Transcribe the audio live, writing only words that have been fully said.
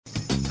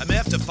I may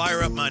have to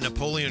fire up my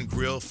Napoleon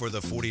grill for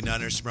the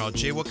 49ers tomorrow.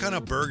 Jay, what kind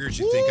of burgers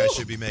you think I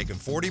should be making?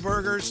 40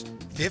 burgers?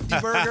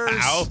 50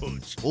 burgers?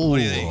 Ouch. Ooh, What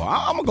do you think?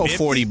 I'm going to go 50?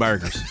 40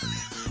 burgers.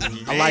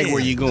 I like where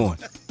you're going.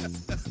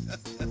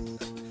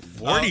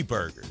 40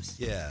 burgers.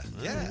 Yeah.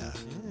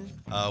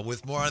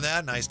 With more on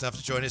that, nice enough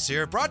to join us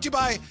here. Brought to you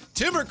by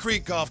Timber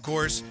Creek Golf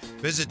Course.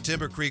 Visit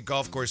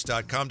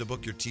timbercreekgolfcourse.com to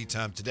book your tee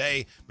time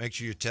today. Make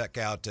sure you check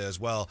out as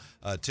well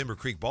Timber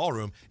Creek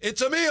Ballroom.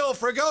 It's Amil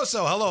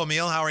Fragoso. Hello,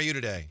 Amil. How are you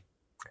today?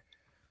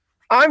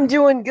 I'm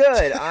doing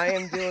good. I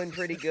am doing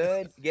pretty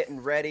good. Getting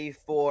ready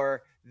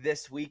for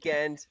this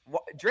weekend.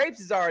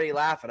 Drapes is already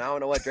laughing. I don't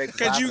know what Drapes is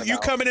laughing Because you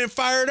about. coming in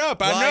fired up.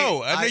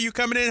 Well, I know you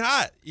coming in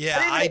hot. Yeah,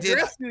 I I didn't did.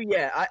 address you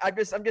yet.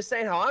 I'm just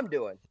saying how I'm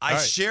doing. I All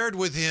right. shared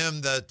with him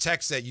the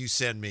text that you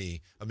sent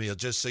me, Amil,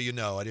 just so you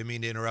know. I didn't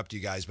mean to interrupt you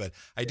guys, but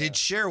I did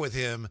share with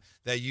him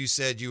that you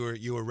said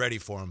you were ready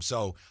for him.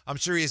 So I'm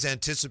sure he is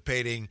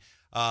anticipating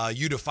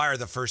you to fire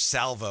the first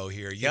salvo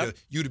here,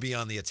 you to be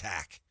on the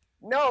attack.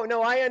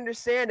 No, I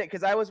understand it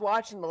because I was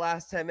watching the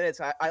last 10 minutes.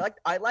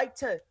 I like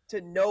to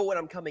know what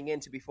I'm coming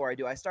into before I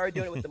do. I started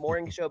doing it with the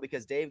morning show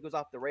because Dave goes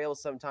off the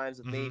rails sometimes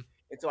with me,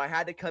 and so I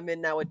had to come in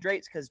now with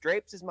Drapes because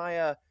Drapes is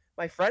my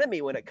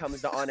frenemy when it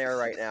comes to on air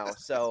right now.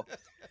 So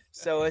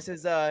this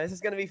is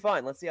gonna be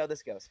fun. Let's see how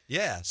this goes.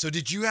 Yeah. So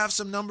did you have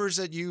some numbers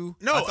that you?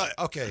 No. I thought,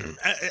 okay.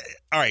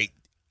 All right.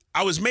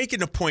 I was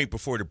making a point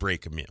before the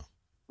break, Amil.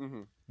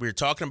 Mm-hmm. We were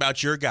talking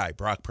about your guy,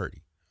 Brock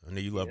Purdy. I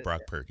know you love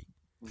Brock Purdy.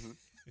 Mm-hmm.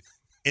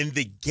 In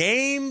the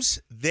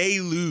games they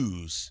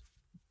lose,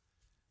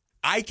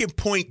 I can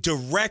point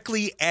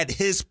directly at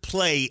his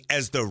play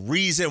as the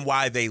reason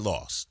why they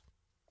lost.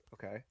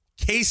 Okay.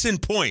 Case in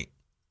point,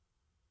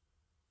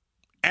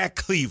 at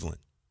Cleveland,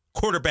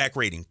 quarterback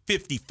rating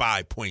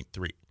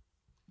 55.3.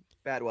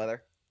 Bad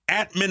weather.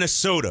 At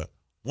Minnesota,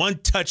 1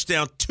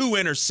 touchdown, 2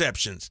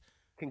 interceptions.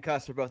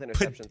 Concussed for both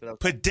interceptions. But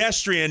okay.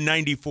 Pedestrian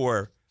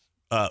 94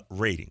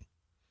 rating.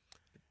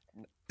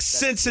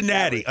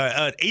 Cincinnati,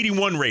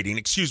 81 rating,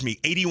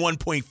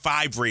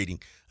 81.5 rating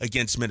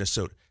against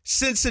Minnesota.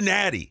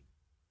 Cincinnati,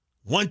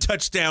 1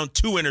 touchdown,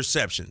 2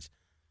 interceptions.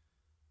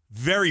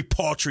 Very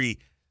paltry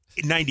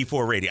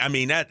 94 rating. I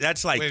mean,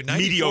 that's like Wait,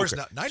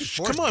 mediocre.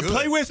 94 Come on, good.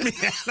 play with me.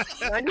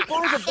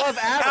 94 is above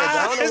average.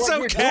 I don't know It's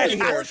what okay. you're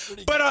doing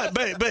here.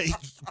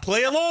 But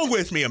play along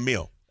with me,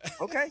 Amil.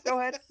 Okay,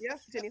 go ahead. Yeah,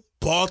 continue.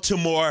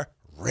 Baltimore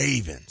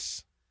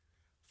Ravens,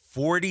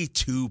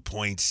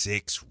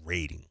 42.6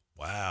 rating.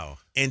 Wow.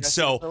 And That's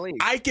so the league.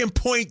 I can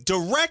point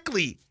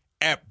directly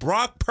at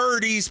Brock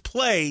Purdy's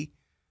play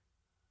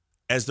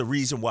as the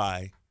reason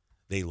why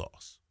they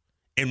lost.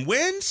 In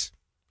wins,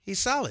 he's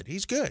solid.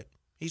 He's good.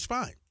 He's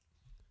fine.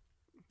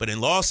 But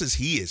in losses,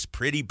 he is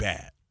pretty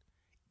bad.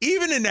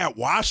 Even in that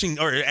Washington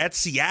or at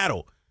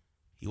Seattle,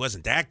 he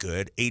wasn't that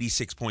good,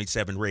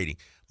 86.7 rating.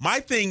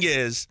 My thing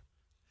is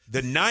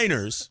the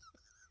Niners,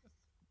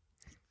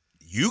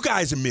 you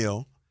guys,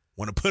 Amil,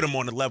 want to put them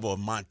on the level of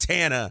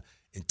Montana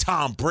and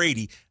Tom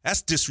Brady.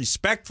 That's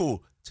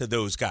disrespectful to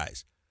those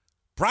guys.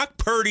 Brock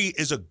Purdy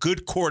is a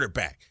good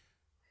quarterback,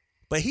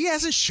 but he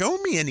hasn't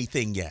shown me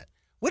anything yet.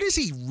 What has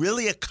he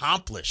really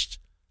accomplished?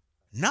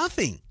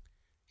 Nothing.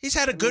 He's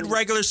had a good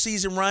regular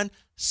season run,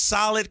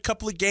 solid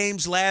couple of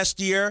games last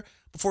year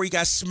before he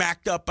got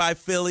smacked up by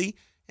Philly.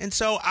 And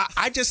so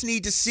I just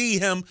need to see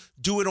him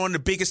do it on the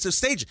biggest of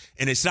stages.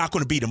 And it's not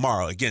going to be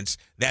tomorrow against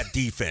that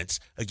defense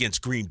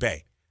against Green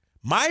Bay.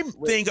 My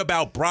thing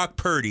about Brock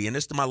Purdy, and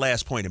this is my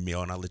last point,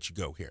 Amil, and I'll let you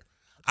go here.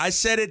 I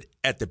said it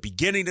at the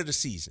beginning of the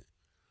season.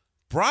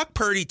 Brock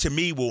Purdy, to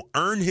me, will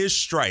earn his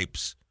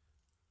stripes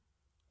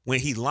when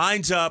he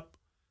lines up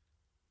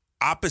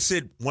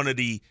opposite one of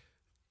the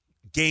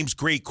game's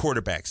great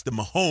quarterbacks, the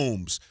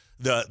Mahomes,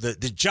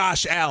 the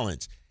Josh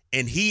Allens,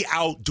 and he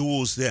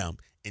outduels them,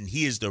 and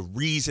he is the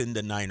reason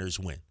the Niners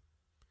win.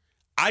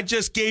 I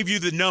just gave you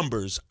the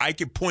numbers. I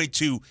can point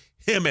to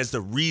him as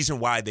the reason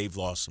why they've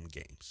lost some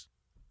games.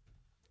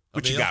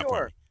 What you got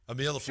for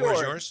me? Amil, the floor is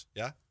Sure. yours.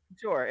 Yeah.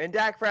 Sure, and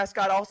Dak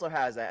Prescott also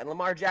has that, and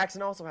Lamar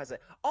Jackson also has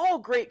that. All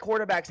great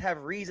quarterbacks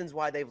have reasons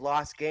why they've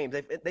lost games.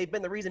 They've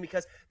been the reason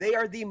because they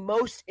are the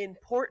most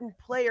important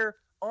player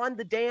on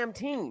the damn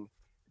team,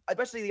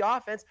 especially the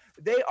offense.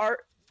 They are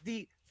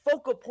the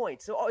focal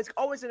point, so it's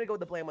always going to go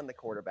the blame on the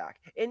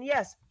quarterback. And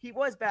yes, he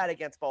was bad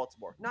against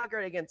Baltimore, not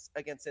great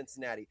against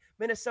Cincinnati.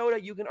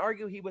 Minnesota, you can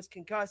argue he was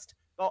concussed.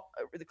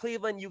 The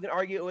Cleveland, you can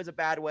argue it was a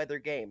bad weather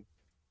game.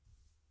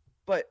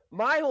 But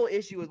my whole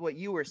issue with what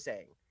you were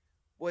saying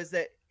was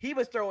that he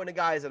was throwing to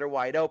guys that are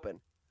wide open.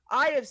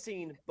 I have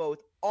seen both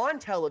on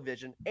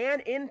television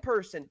and in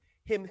person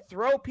him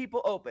throw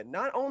people open.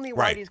 Not only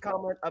Right. Whitey's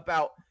comment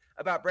about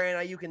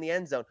Brandon Ayuk in the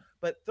end zone,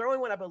 but throwing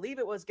one, I believe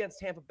it was against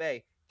Tampa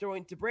Bay,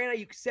 throwing to Brandon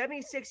Ayuk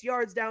 76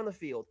 yards down the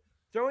field,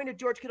 throwing to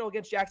George Kittle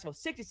against Jacksonville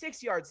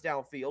 66 yards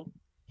downfield.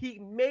 He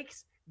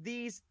makes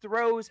these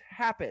throws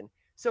happen.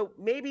 So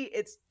maybe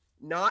it's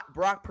not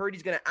Brock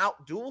Purdy's going to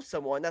outduel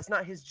someone. That's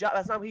not his job.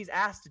 That's not what he's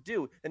asked to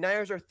do. The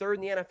Niners are third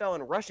in the NFL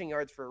in rushing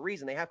yards for a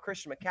reason. They have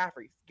Christian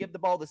McCaffrey. Give the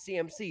ball to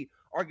CMC,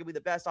 arguably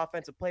the best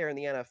offensive player in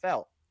the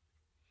NFL.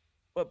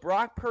 What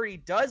Brock Purdy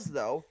does,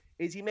 though,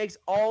 is he makes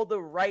all the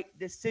right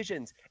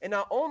decisions. And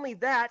not only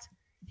that,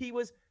 he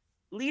was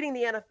leading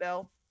the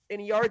NFL in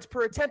yards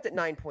per attempt at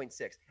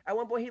 9.6. At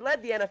one point, he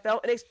led the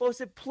NFL in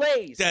explosive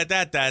plays.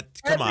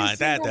 Come on,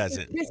 that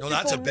doesn't. No,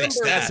 that's a big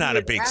stat. That's not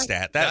a big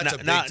stat. That's a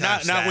big time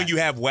Not stat. when you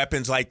have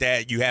weapons like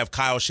that. You have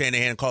Kyle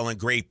Shanahan calling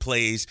great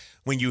plays.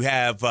 When you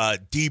have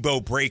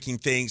Debo breaking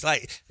things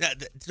like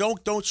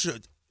don't.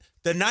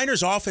 The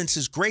Niners' offense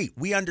is great.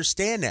 We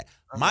understand that.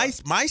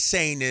 My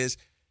saying is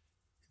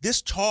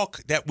this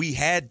talk that we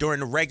had during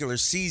the regular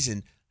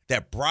season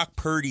that Brock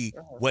Purdy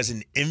was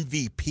an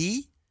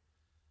MVP.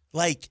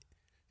 Like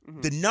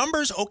the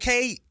numbers,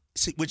 okay,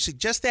 would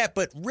suggest that,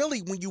 but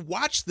really, when you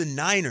watch the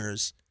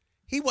Niners,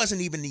 he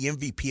wasn't even the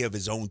MVP of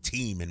his own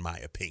team, in my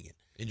opinion.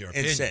 In your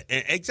opinion.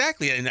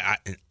 Exactly, and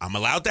I'm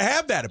allowed to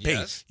have that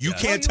opinion. Yes, you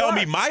yes. can't tell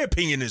me my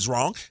opinion is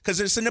wrong because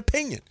it's an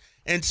opinion.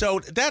 And so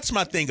that's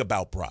my thing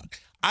about Brock.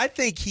 I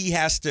think he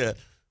has to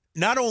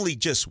not only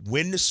just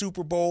win the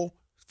Super Bowl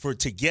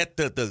to get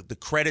the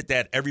credit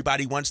that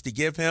everybody wants to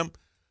give him.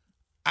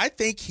 I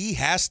think he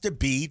has to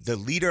be the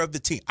leader of the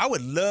team. I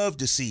would love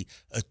to see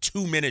a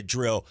 2-minute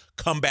drill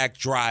comeback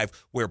drive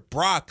where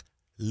Brock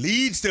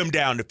leads them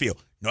down the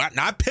field.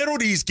 Not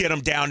penalties get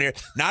them down there.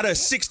 Not a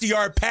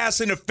 60-yard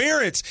pass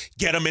interference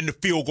get them in the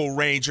field goal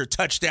range or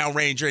touchdown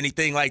range or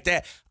anything like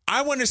that.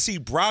 I want to see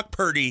Brock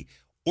Purdy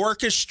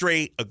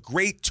orchestrate a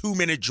great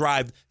 2-minute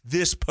drive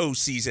this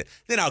postseason.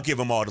 Then I'll give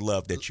him all the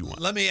love that you want.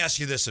 Let me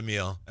ask you this,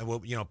 Amil, and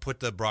we'll put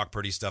the Brock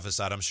Purdy stuff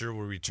aside. I'm sure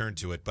we'll return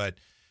to it, but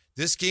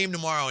this game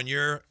tomorrow, in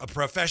your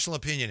professional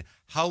opinion,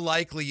 how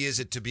likely is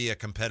it to be a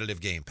competitive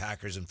game,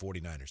 Packers and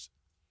 49ers?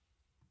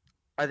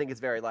 I think it's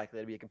very likely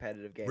to be a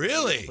competitive game.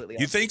 Really?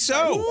 You think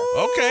so?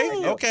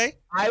 Okay.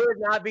 I would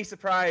not be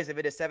surprised if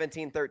it is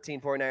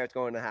 17-13 49ers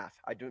going to half.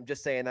 I'm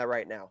just saying that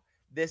right now.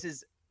 This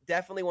is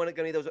definitely going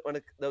to be one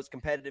of those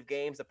competitive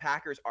games. The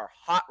Packers are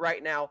hot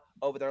right now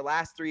over their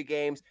last 3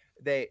 games.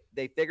 They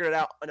figured it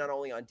out not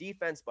only on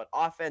defense but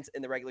offense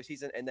in the regular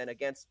season, and then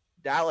against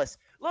Dallas.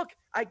 Look,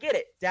 I get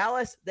it.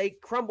 Dallas, they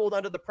crumbled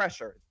under the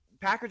pressure.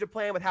 Packers are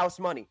playing with house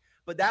money,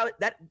 but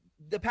that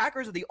the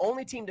Packers are the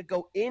only team to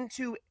go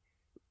into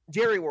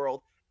Jerry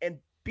World and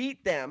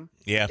beat them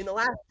in the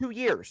last 2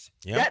 years.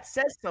 Yep. That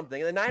says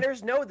something. The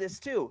Niners know this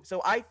too.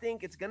 So I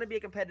think it's going to be a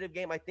competitive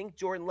game. I think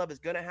Jordan Love is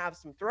going to have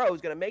some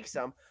throws, going to make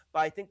some, but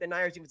I think the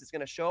Niners defense is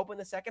going to show up in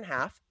the second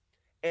half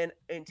and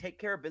take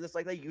care of business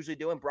like they usually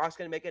do. And Brock's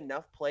going to make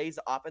enough plays.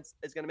 The offense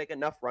is going to make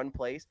enough run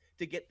plays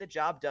to get the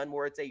job done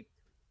where it's a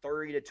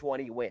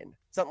 30-20 win,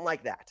 something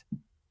like that.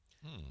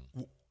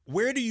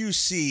 Where do you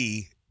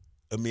see,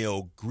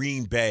 Amil,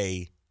 Green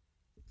Bay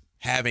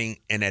having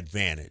an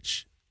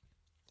advantage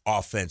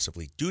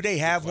offensively? Do they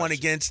have one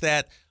against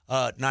that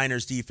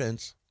Niners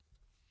defense?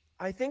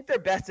 I think their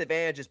best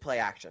advantage is play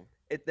action.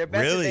 Their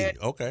best Really?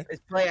 advantage Okay. is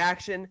play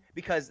action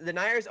because the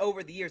Niners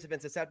over the years have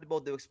been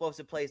susceptible to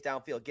explosive plays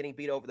downfield, getting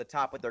beat over the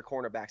top with their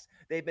cornerbacks.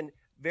 They've been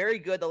very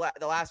good the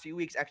last few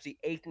weeks, actually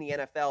 8th in the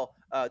NFL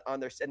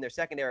in their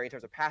secondary in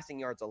terms of passing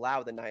yards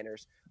allowed the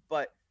Niners.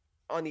 But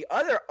on the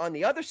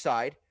other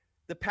side,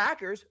 the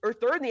Packers are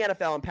 3rd in the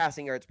NFL in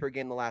passing yards per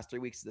game the last 3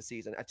 weeks of the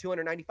season at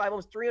 295,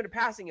 almost 300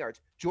 passing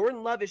yards.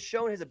 Jordan Love has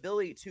shown his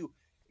ability to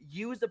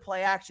use the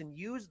play action,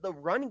 use the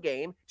run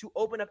game to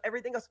open up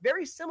everything else.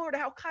 Very similar to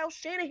how Kyle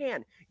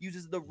Shanahan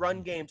uses the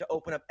run game to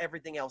open up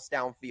everything else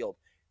downfield.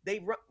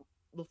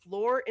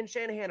 LaFleur and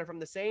Shanahan are from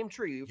the same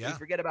tree. We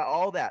forget about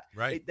all that.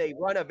 Right. They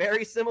run a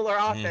very similar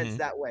offense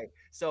that way.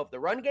 So if the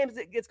run game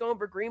gets going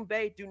for Green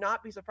Bay, do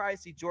not be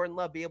surprised to see Jordan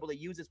Love be able to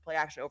use his play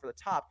action over the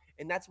top.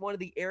 And that's one of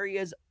the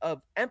areas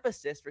of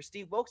emphasis for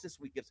Steve Wilkes this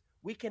week.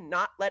 We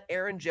cannot let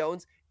Aaron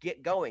Jones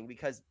get going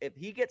because if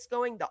he gets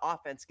going, the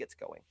offense gets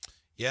going.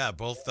 Yeah,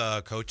 both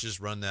coaches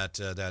run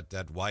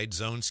that wide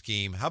zone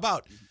scheme. How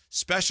about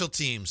special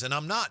teams? And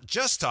I'm not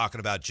just talking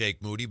about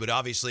Jake Moody, but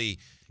obviously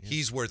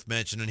he's worth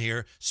mentioning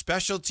here.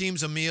 Special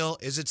teams,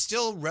 Amil, is it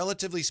still,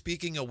 relatively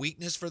speaking, a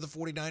weakness for the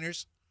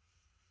 49ers?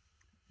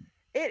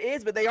 It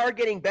is, but they are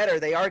getting better.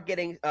 They are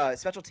getting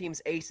special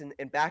teams ace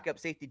and backup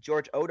safety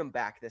George Odom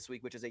back this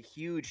week, which is a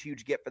huge,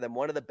 huge get for them.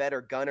 One of the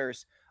better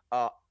gunners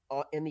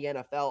in the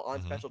NFL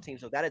on special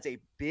teams. So that is a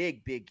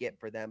big, big get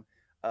for them.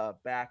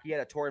 Back. He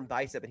had a torn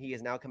bicep, and he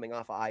is now coming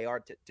off of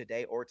IR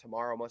today or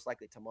tomorrow, most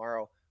likely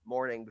tomorrow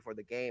morning before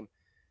the game.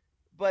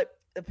 But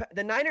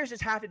the Niners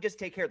just have to just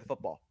take care of the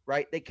football,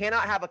 right? They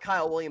cannot have a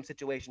Kyle Williams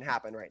situation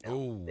happen right now.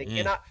 Ooh. They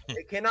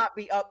cannot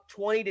be up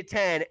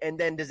 20-10 and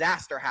then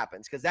disaster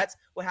happens because that's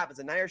what happens.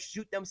 The Niners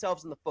shoot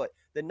themselves in the foot.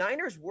 The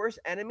Niners' worst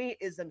enemy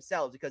is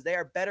themselves because they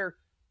are better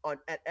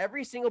at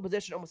every single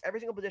position, almost every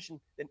single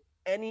position, than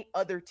any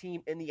other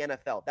team in the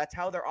NFL. That's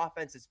how their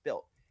offense is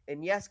built.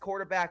 And yes,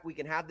 quarterback, we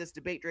can have this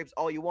debate, Drapes,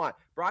 all you want.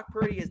 Brock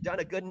Purdy has done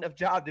a good enough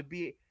job to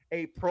be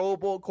a Pro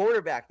Bowl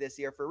quarterback this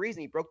year for a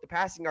reason. He broke the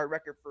passing yard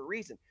record for a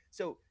reason.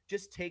 So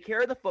just take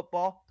care of the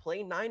football,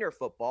 play Niner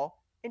football,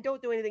 and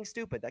don't do anything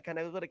stupid. That kind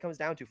of is what it comes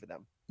down to for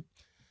them.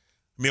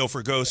 Amil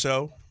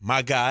Fragoso,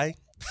 my guy,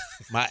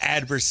 my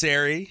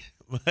adversary,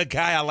 a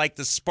guy I like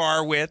to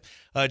spar with,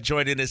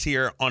 joining us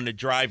here on The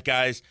Drive,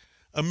 guys.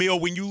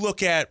 Amil, when you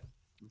look at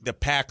the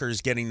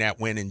Packers getting that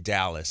win in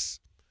Dallas,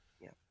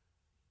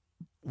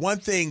 one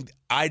thing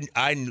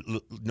I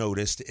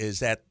noticed is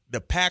that the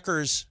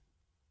Packers,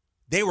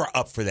 they were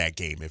up for that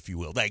game, if you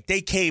will. Like,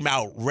 they came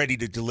out ready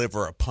to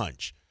deliver a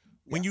punch.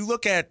 When you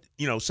look at,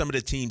 some of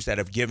the teams that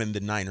have given the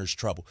Niners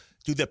trouble,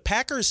 do the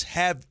Packers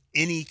have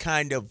any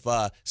kind of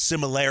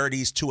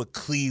similarities to a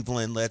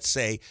Cleveland, let's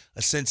say,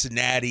 a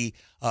Cincinnati,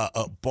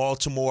 a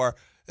Baltimore?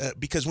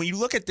 Because when you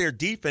look at their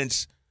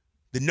defense,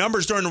 the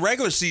numbers during the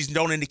regular season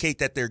don't indicate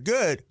that they're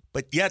good,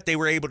 but yet they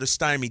were able to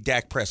stymie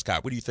Dak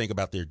Prescott. What do you think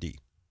about their D?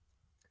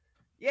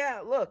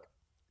 Yeah, look,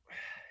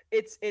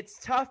 it's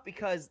tough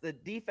because the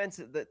defense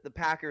that the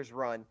Packers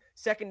run,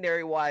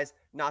 secondary-wise,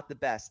 not the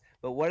best.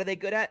 But what are they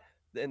good at?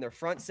 In their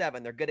front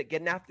seven, they're good at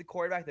getting after the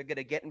quarterback. They're good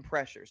at getting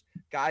pressures.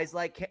 Guys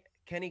like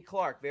Kenny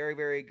Clark, very,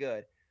 very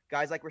good.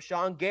 Guys like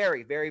Rashawn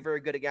Gary, very,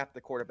 very good at getting after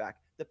the quarterback.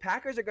 The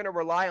Packers are going to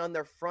rely on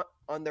their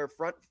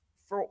front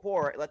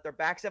four, let their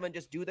back seven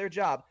just do their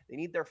job. They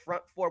need their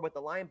front four with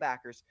the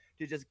linebackers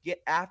to just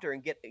get after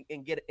and get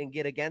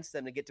against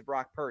them to get to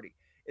Brock Purdy,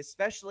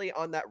 especially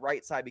on that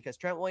right side, because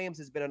Trent Williams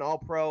has been an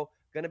All-Pro,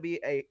 going to be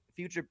a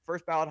future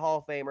first ballot Hall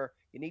of Famer.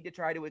 You need to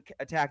try to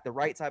attack the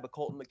right side of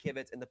Colton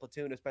McKivitz and the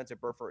platoon of Spencer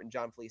Burford and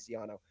John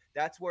Feliciano.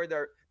 That's where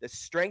the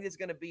strength is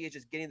going to be, is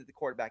just getting to the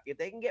quarterback. If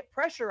they can get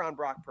pressure on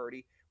Brock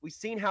Purdy, we've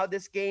seen how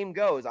this game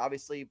goes.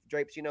 Obviously,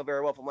 Drapes,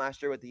 very well from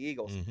last year with the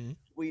Eagles. Mm-hmm.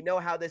 We know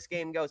how this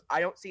game goes. I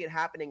don't see it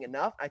happening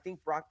enough. I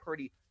think Brock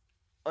Purdy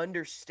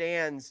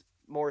understands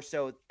more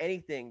so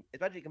anything,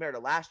 especially compared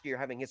to last year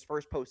having his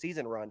first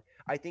postseason run.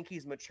 I think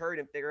he's matured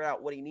and figured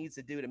out what he needs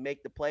to do to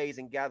make the plays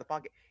and get out of the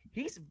pocket.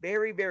 He's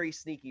very, very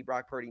sneaky,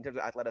 Brock Purdy, in terms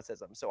of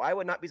athleticism. So I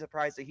would not be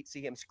surprised to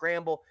see him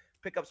scramble,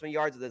 pick up some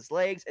yards with his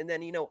legs, and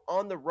then,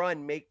 on the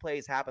run, make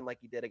plays happen like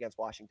he did against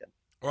Washington.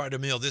 All right,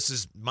 Amil, this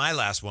is my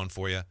last one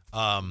for you.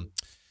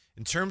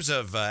 In terms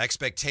of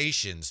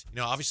expectations,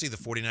 obviously the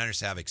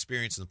 49ers have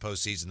experience in the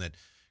postseason that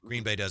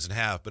Green Bay doesn't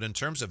have, but in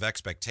terms of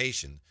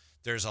expectation,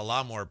 there's a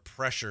lot more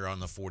pressure on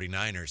the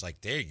 49ers. Like,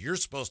 you're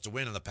supposed to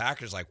win, and the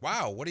Packers like,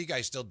 wow, what are you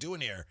guys still doing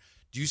here?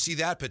 Do you see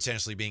that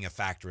potentially being a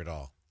factor at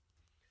all?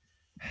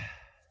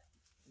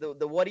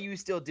 The what are you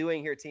still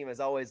doing here team is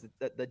always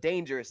the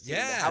dangerous team,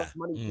 the house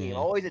money team,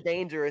 always a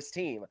dangerous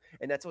team.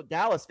 And that's what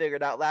Dallas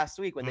figured out last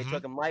week when they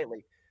took him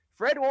lightly.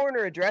 Fred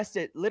Warner addressed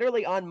it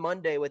literally on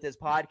Monday with his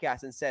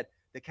podcast and said,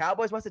 the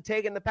Cowboys must have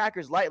taken the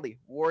Packers lightly.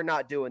 We're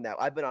not doing that.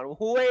 I've been on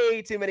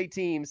way too many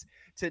teams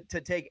to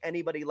take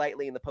anybody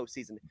lightly in the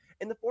postseason.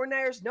 And the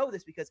 49ers know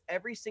this because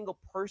every single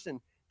person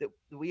that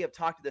we have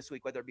talked to this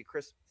week, whether it be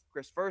Chris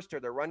First or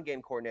their run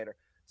game coordinator,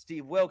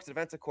 Steve Wilks,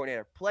 defensive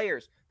coordinator,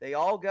 players, they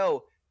all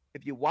go,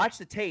 if you watch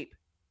the tape,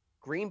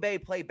 Green Bay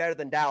played better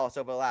than Dallas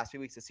over the last few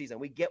weeks of the season.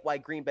 We get why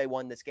Green Bay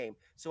won this game.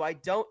 So I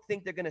don't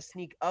think they're going to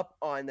sneak up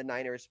on the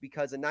Niners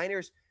because the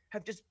Niners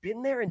have just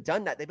been there and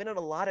done that. They've been in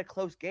a lot of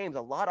close games,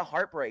 a lot of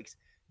heartbreaks.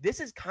 This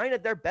is kind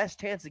of their best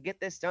chance to get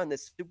this done,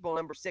 this Super Bowl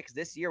number 6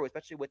 this year,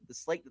 especially with the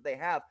slate that they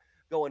have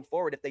going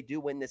forward if they do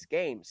win this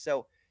game.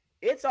 So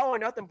it's all or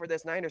nothing for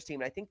this Niners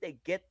team, and I think they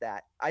get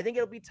that. I think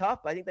it'll be tough,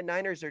 but I think the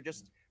Niners are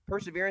just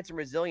perseverance and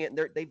resilient.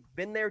 They've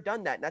been there,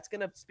 done that, and that's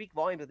going to speak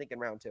volumes, I think, in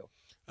round 2.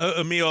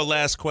 Amil,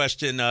 last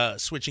question,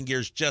 switching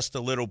gears just a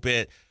little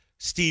bit.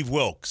 Steve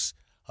Wilks,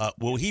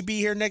 will he be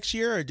here next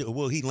year, or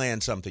will he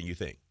land something, you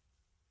think?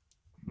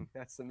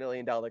 That's the $1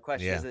 million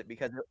question, is it?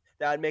 Because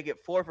that would make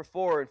it 4 for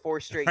 4 in 4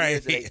 straight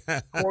years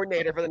that a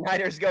coordinator for the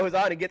Niners goes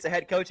on and gets a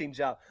head coaching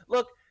job.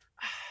 Look,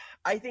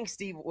 I think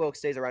Steve Wilks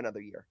stays around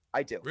another year.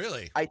 I do.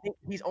 Really? I think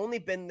he's only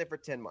been there for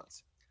 10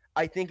 months.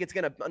 I think it's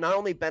going to not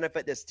only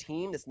benefit this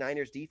team, this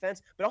Niners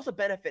defense, but also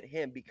benefit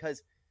him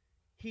because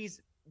he's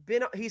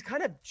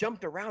kind of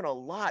jumped around a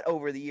lot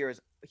over the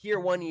years. Here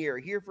 1 year,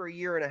 here for a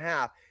year and a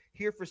half,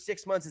 here for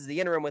 6 months as the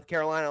interim with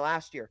Carolina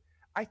last year.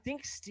 I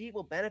think Steve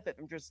will benefit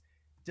from just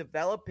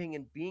developing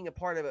and being a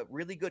part of a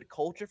really good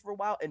culture for a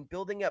while and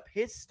building up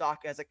his stock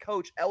as a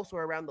coach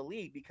elsewhere around the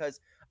league,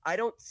 because I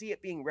don't see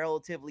it being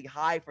relatively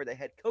high for the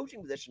head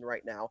coaching position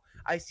right now.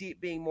 I see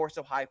it being more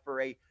so high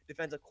for a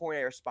defensive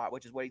coordinator spot,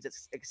 which is what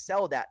he's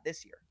excelled at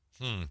this year.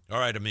 All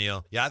right,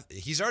 Amil. Yeah,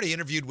 he's already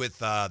interviewed with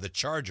the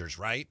Chargers,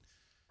 right?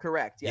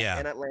 Correct. Yeah.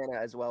 And Atlanta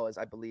as well, as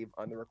I believe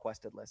on the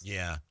requested list.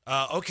 Yeah.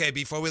 Okay,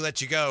 before we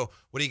let you go,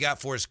 what do you got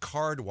for us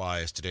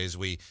card-wise today as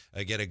we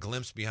get a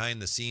glimpse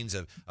behind the scenes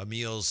of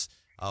Amil's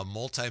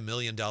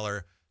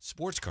multi-million-dollar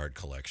sports card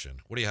collection?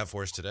 What do you have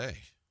for us today?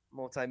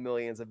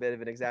 Multi-million is a bit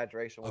of an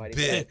exaggeration. A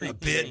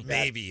bit,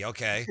 maybe.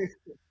 Okay.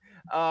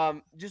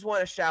 Just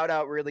want to shout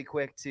out really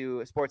quick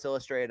to Sports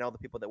Illustrated and all the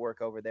people that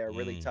work over there.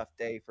 Really tough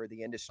day for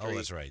the industry. Oh,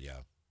 that's right. Yeah.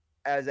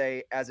 As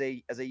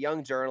a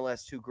young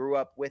journalist who grew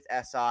up with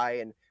SI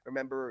and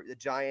remember the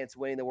Giants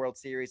winning the World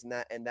Series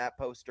and that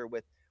poster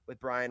with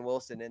Brian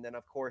Wilson, and then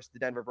of course the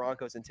Denver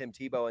Broncos and Tim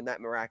Tebow and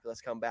that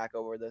miraculous comeback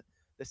over the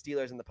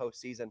Steelers in the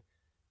postseason.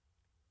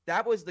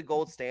 that was the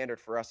gold standard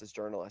for us as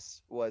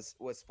journalists was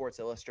Sports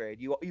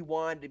Illustrated. You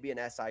wanted to be an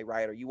SI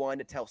writer. You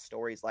wanted to tell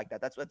stories like that.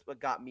 That's what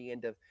got me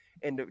into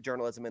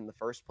journalism in the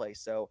first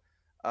place. So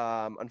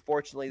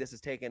unfortunately, this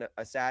has taken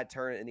a sad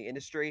turn in the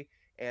industry,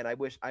 and I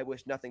wish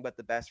nothing but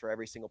the best for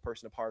every single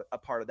person a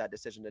part of that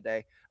decision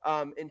today.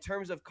 In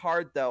terms of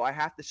card, though, I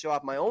have to show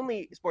off my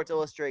only Sports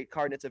Illustrated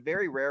card, and it's a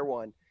very rare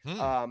one.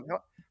 How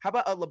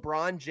about a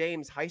LeBron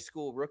James high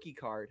school rookie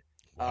card?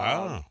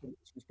 Wow. From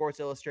Sports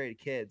Illustrated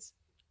Kids.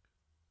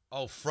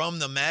 Oh, from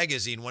the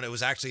magazine when it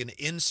was actually an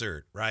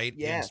insert, right?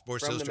 Yeah, in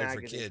Sports from the Illustrated for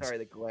magazine. Kids. Sorry,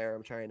 the glare.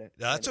 I'm trying to.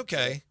 That's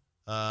okay.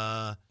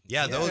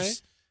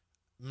 Those.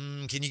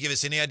 Can you give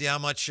us any idea how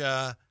much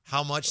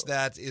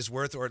that is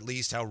worth, or at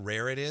least how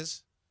rare it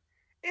is?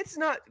 It's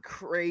not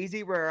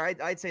crazy rare.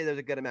 I'd say there's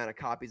a good amount of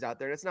copies out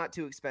there, and it's not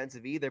too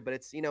expensive either. But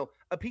it's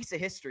a piece of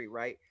history,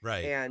 right?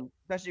 Right. And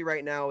especially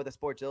right now with the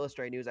Sports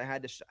Illustrated news, I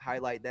had to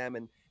highlight them.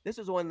 And this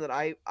was one that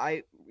I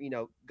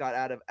got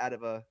out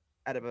of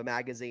a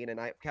magazine, and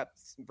I kept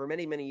for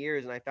many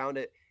years, and I found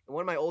it in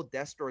one of my old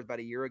desk drawers about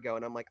a year ago,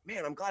 and I'm like,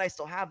 man, I'm glad I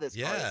still have this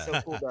card. It's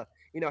so cool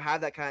to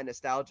have that kind of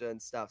nostalgia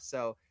and stuff.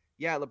 So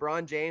yeah,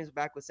 LeBron James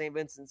back with St.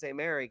 Vincent and St.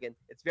 Mary, and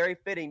it's very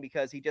fitting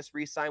because he just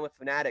re-signed with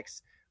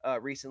Fanatics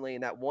recently,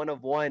 and that 1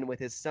 of 1 with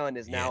his son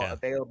is now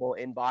available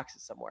in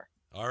boxes somewhere.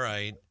 All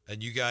right,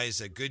 and you guys,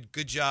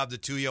 good job. The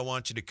two of you, I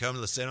want you to come to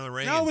the center of the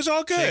ring. No, it was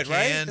all good,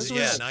 right?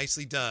 Hands.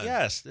 Nicely done.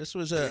 Yes, this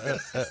was a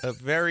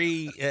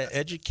very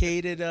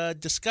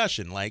educated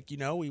discussion. Like,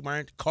 we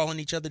weren't calling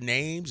each other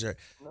names or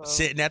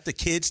sitting at the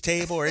kids'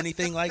 table or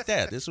anything like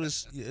that. This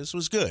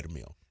was good,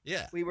 Amil.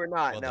 Yeah, we were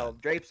not. Well no, done.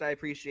 Drapes, I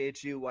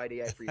appreciate you.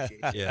 Whitey, I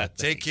appreciate you. Yeah,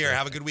 take care.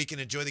 Have a good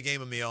weekend. Enjoy the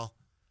game, Emil.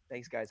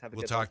 Thanks, guys. Have a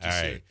We'll good talk one. to you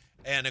All soon. right.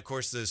 And of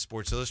course, the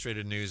Sports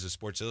Illustrated news. The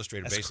Sports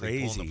Illustrated That's basically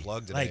crazy. pulling the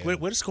plug today. Like,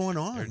 what is going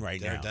on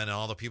They're now? done.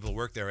 All the people who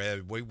work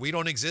there. We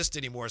don't exist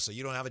anymore, so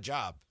you don't have a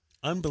job.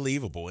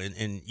 Unbelievable.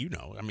 And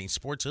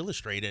Sports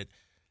Illustrated,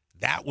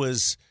 that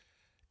was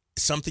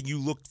something you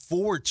looked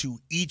forward to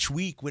each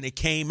week when it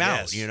came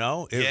out.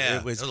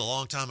 It was a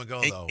long time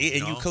ago, though.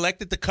 And you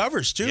collected the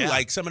covers too, Yeah.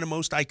 like some of the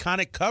most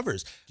iconic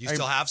covers. Do you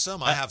still have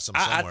some? I have some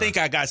somewhere. I think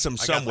I got some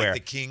somewhere. I got,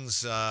 like, the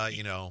Kings,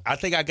 I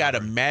think I got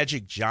a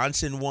Magic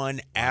Johnson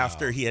one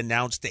after he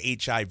announced the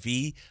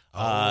HIV.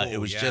 It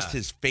was just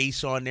his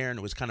face on there, and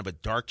it was kind of a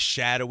dark,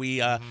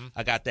 shadowy. I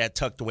got that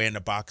tucked away in the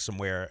box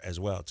somewhere as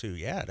well too.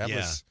 Yeah,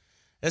 that's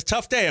a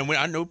tough day, and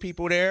I know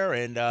people there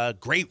and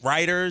great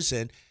writers,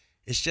 and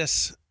it's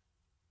just.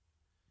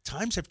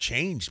 Times have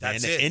changed, man.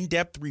 That's the it.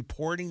 In-depth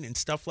reporting and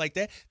stuff like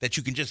that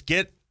you can just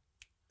get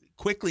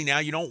quickly now.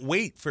 You don't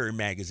wait for a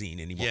magazine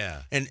anymore.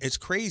 Yeah. And it's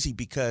crazy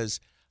because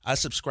I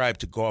subscribe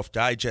to Golf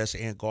Digest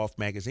and Golf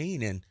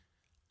Magazine, and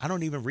I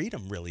don't even read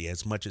them really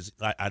as much as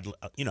I'd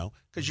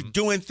because you're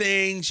doing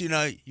things, you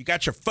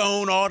got your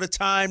phone all the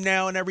time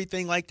now and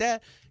everything like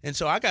that. And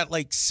so I got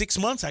like 6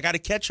 months I got to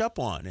catch up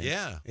on. And,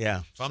 Yeah.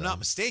 If I'm not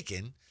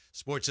mistaken,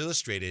 Sports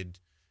Illustrated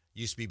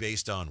used to be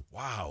based on,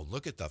 wow,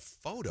 look at the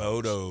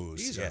photos.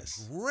 These are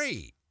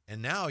great. And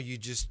now you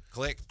just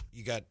click,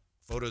 you got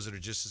photos that are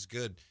just as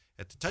good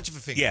at the touch of a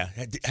finger. Yeah.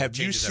 Have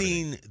you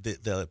seen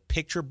the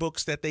picture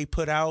books that they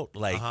put out?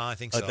 Like I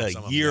think so.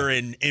 A year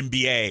in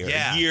NBA or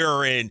a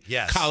year in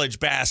college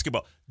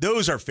basketball.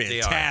 Those are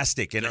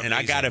fantastic. And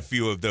I got a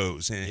few of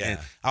those. And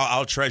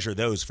I'll treasure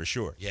those for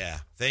sure. Yeah.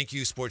 Thank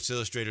you, Sports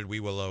Illustrated. We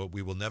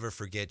will never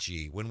forget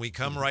ye. When we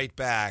come right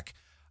back,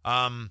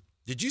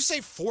 did you say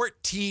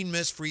 14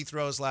 missed free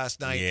throws last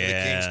night for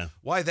the Kings?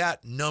 Why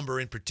that number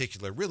in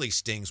particular really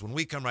stings. When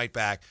we come right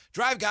back,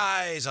 Drive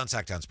Guys on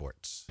Sacktown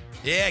Sports.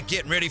 Yeah,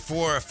 getting ready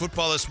for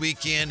football this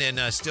weekend and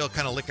still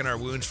kind of licking our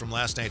wounds from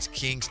last night's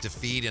Kings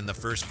defeat in the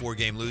first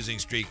 4-game losing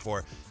streak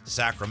for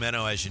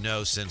Sacramento, as you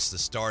know, since the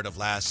start of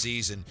last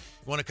season.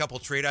 You want a couple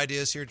trade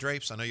ideas here,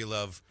 Drapes? I know you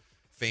love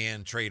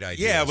fan trade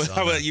ideas. Yeah, but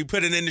how about you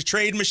put it in the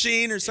trade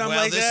machine or something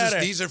like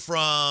that? These are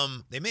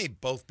from, they may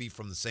both be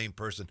from the same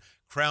person.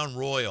 Crown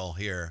Royal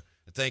here.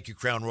 Thank you,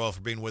 Crown Royal,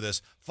 for being with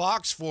us.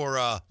 Fox for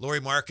Laurie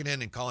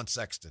Markkinen and Colin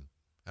Sexton.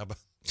 How about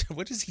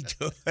what is he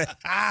doing?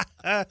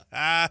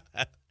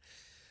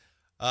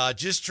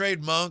 Just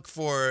trade Monk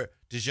for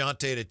DeJounte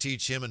to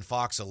teach him and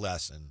Fox a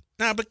lesson.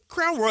 Nah, but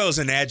Crown Royal's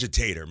an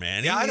agitator,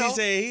 man. Yeah, I know.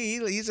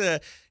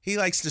 He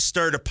likes to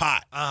stir the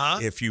pot,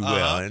 if you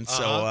will. And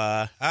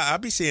so I'll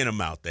be seeing him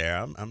out there.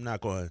 I'm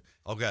not going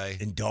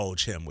to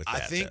indulge him with that. I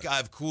think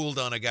I've cooled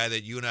on a guy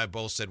that you and I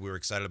both said we were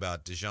excited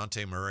about,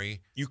 DeJounte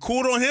Murray. You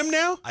cooled on him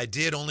now? I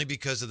did, only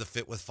because of the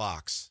fit with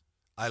Fox.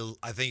 I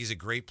think he's a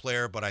great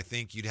player, but I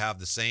think you'd have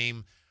the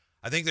same.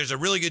 I think there's a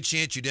really good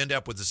chance you'd end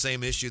up with the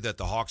same issue that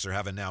the Hawks are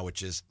having now,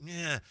 which is,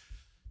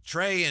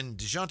 Trey and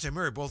DeJounte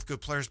Murray, both good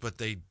players, but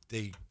they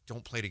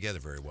don't play together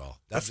very well.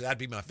 That'd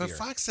be my fear. But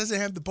Fox doesn't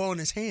have the ball in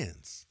his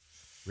hands,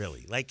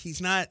 really. Like,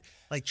 he's not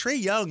 – like, Trey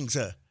Young's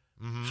a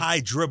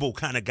high dribble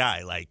kind of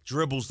guy, like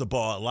dribbles the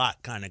ball a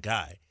lot kind of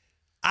guy.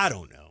 I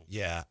don't know.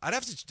 Yeah, I'd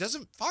have to.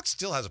 Doesn't Fox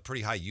still has a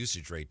pretty high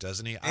usage rate,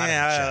 doesn't he?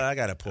 I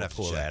got to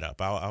pull that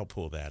up. I'll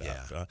pull that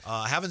up.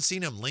 I haven't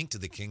seen him linked to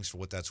the Kings for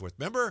what that's worth.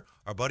 Remember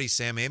our buddy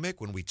Sam Amick,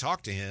 when we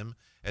talked to him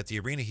at the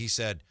arena, he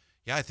said,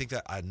 "Yeah, I think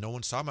that no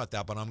one's talking about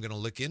that, but I'm going to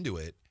look into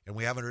it." And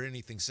we haven't heard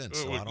anything since.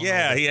 So I don't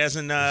know he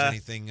hasn't.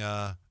 Anything?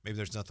 Maybe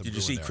there's nothing. Did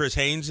you see there. Chris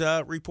Haynes'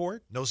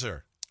 report? No,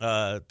 sir.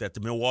 That the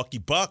Milwaukee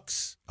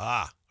Bucks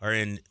are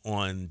in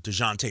on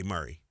DeJounte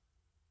Murray.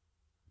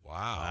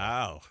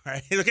 Wow.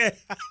 Right? Okay.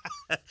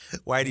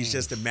 Whitey's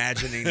just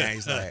imagining that.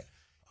 He's like,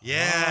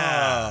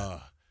 yeah.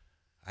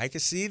 I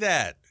can see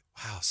that.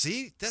 Wow.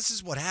 See, this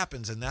is what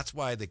happens, and that's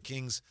why the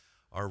Kings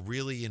are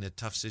really in a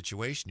tough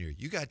situation here.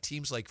 You got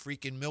teams like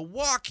freaking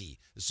Milwaukee,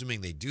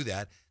 assuming they do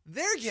that,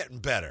 they're getting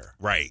better.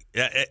 Right.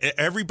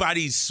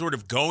 Everybody's sort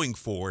of going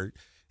for it.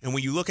 And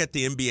when you look at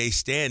the NBA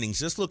standings,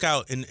 just look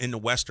out in the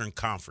Western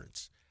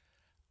Conference.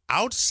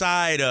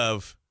 Outside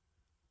of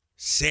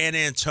San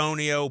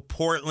Antonio,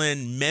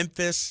 Portland,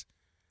 Memphis,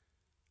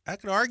 I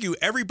could argue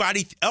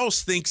everybody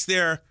else thinks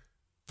they're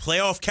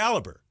playoff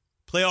caliber,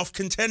 playoff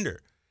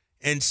contender.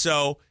 And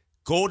so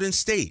Golden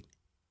State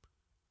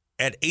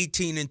at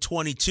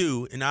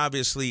 18-22, and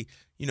obviously,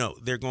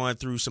 they're going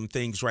through some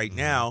things right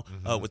now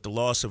with the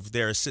loss of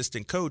their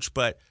assistant coach,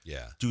 but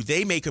do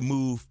they make a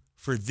move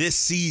for this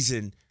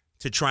season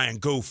to try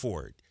and go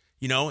for it?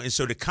 And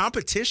so the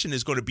competition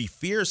is going to be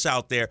fierce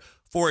out there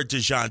for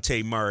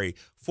DeJounte Murray,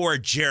 for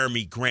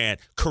Jeremy Grant,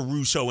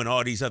 Caruso, and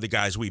all these other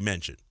guys we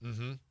mentioned.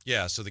 Mm-hmm.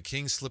 Yeah, so the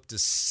Kings slipped to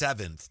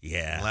 7th.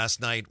 Yeah. And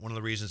last night, one of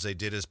the reasons they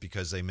did is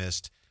because they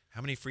missed how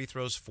many free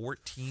throws?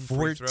 14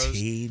 free throws.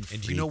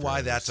 And do you know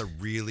why that's a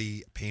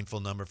really painful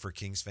number for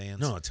Kings fans?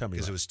 No, tell me.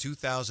 Because it was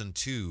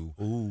 2002.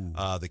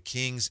 The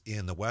Kings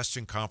in the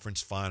Western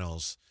Conference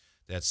Finals,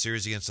 that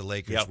series against the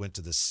Lakers, went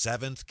to the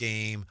 7th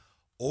game.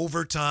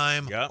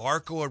 Overtime,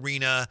 Arco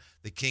Arena.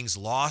 The Kings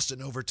lost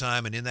in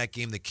overtime, and in that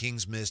game, the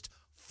Kings missed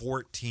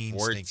 14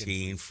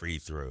 free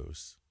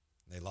throws.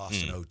 They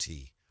lost in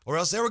OT. Or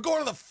else they were going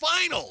to the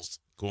finals.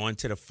 Going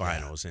to the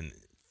finals, and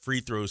free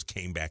throws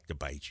came back to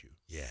bite you.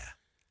 Yeah.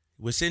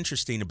 What's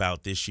interesting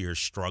about this year's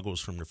struggles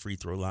from the free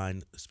throw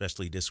line,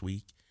 especially this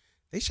week,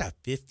 they shot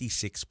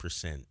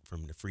 56%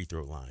 from the free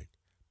throw line.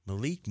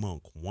 Malik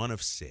Monk, 1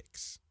 of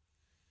 6.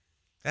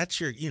 That's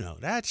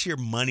your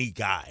money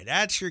guy.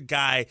 That's your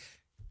guy.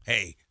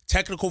 Hey,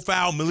 technical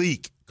foul,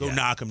 Malik, go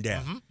knock him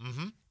down.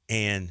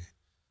 And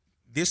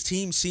this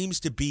team seems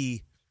to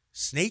be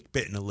snake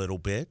bitten a little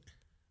bit.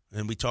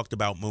 And we talked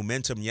about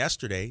momentum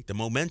yesterday. The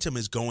momentum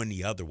is going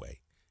the other way.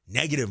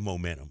 Negative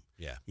momentum.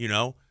 Yeah.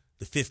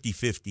 The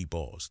 50-50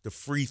 balls, the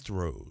free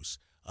throws,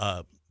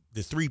 the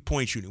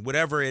 3-point shooting,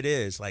 whatever it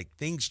is, like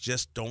things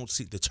just don't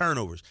see, the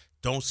turnovers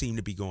don't seem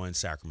to be going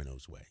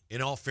Sacramento's way.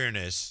 In all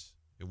fairness,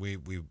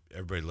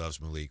 everybody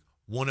loves Malik.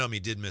 One of them he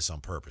did miss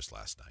on purpose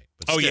last night.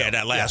 But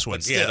that last one.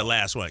 Yeah, the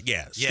last one.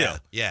 Yeah, still.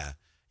 Yeah.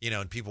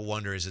 And people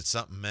wonder, is it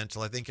something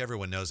mental? I think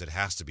everyone knows it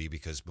has to be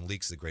because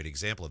Malik's the great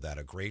example of that,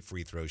 a great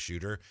free throw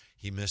shooter.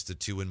 He missed the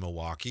 2 in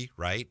Milwaukee,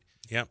 right?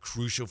 Yep.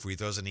 Crucial free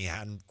throws, and he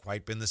hadn't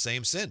quite been the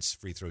same since,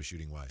 free throw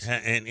shooting-wise.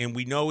 And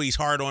we know he's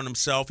hard on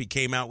himself. He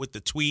came out with the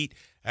tweet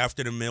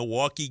after the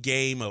Milwaukee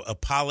game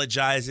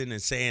apologizing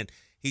and saying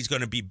he's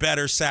going to be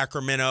better,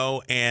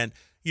 Sacramento. And,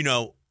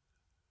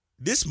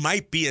 this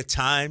might be a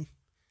time,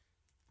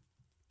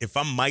 if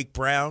I'm Mike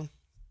Brown,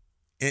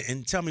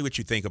 and tell me what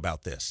you think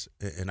about this,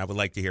 and I would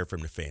like to hear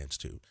from the fans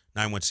too,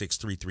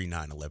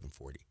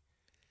 916-339-1140.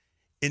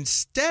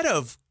 Instead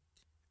of,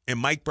 and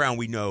Mike Brown,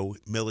 we know,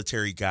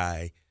 military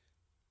guy,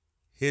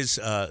 his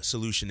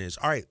solution is,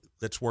 all right,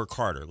 let's work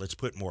harder. Let's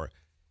put more.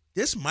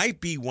 This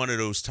might be one of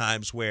those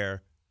times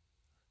where,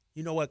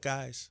 you know what,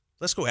 guys?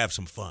 Let's go have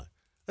some fun.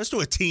 Let's do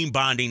a team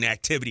bonding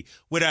activity,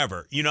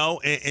 whatever,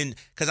 and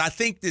because I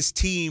think this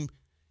team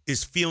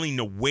is feeling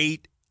the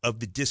weight of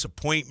the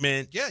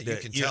disappointment. Yeah, you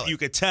can tell. You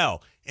could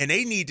tell. And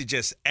they need to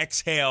just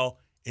exhale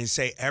and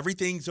say,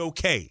 everything's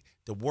okay.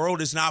 The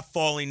world is not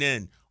falling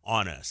in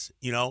on us,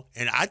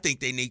 and I think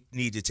they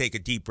need to take a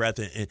deep breath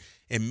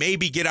and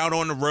maybe get out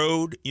on the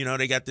road.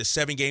 They got this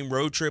 7-game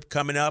road trip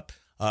coming up.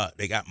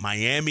 They got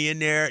Miami in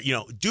there.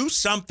 Do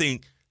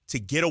something to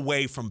get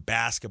away from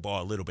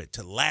basketball a little bit,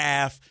 to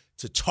laugh,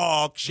 to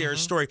talk, share a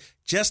story,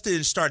 just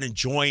to start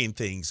enjoying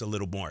things a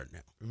little more now.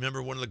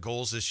 Remember, one of the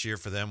goals this year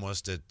for them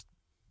was to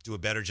do a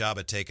better job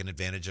at taking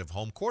advantage of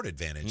home court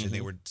advantage,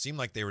 and seemed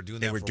like they were doing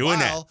that for a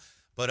while.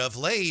 But of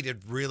late,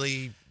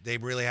 they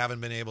really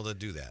haven't been able to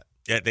do that.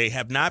 Yeah, they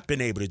have not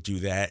been able to do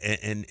that.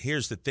 And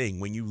here's the thing: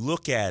 when you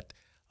look at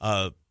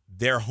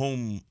their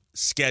home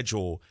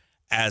schedule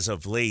as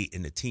of late,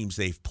 and the teams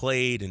they've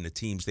played and the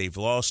teams they've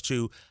lost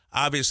to,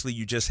 obviously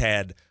you just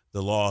had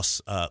the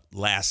loss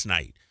last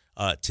night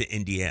to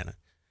Indiana.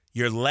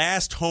 Your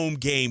last home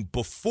game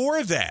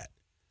before that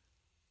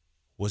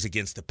was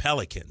against the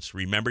Pelicans.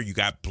 Remember, you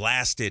got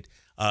blasted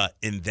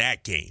in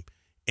that game.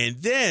 And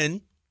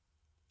then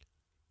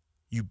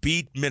you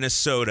beat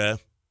Minnesota.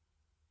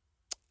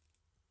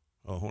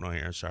 Oh, hold on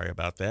here. Sorry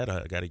about that.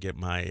 I got to get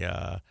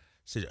my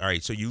all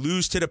right, so you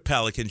lose to the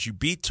Pelicans. You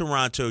beat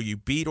Toronto. You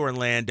beat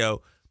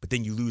Orlando. but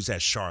then you lose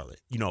at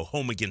Charlotte,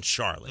 home against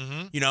Charlotte,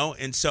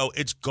 Mm-hmm. and so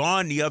it's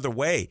gone the other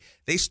way.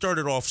 They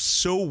started off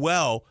so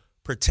well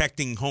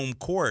protecting home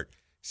court.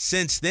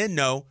 Since then,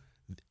 no,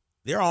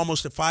 they're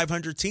almost a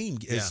 500 team.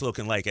 It's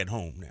looking like at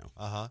home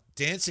now.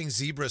 Dancing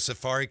Zebra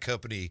Safari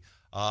Company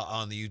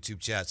on the YouTube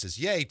chat says,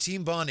 "Yay,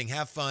 team bonding,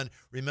 have fun.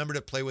 Remember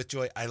to play with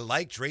joy. I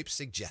like Drape's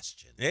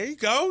suggestion." There you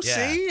go.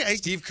 Yeah. See,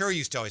 Steve Kerr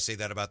used to always say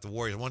that about the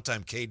Warriors. One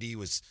time,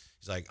 he's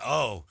like,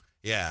 "Oh,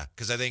 yeah,"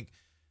 because I think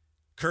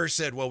Kerr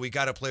said, "Well, we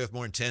got to play with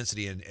more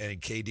intensity," and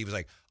KD was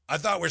like, "I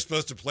thought we're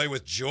supposed to play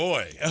with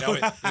joy." Now,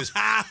 it was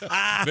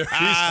very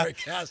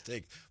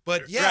sarcastic,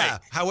 but yeah,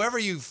 Right. however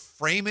you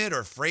frame it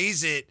or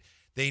phrase it,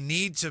 they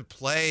need to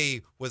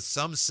play with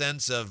some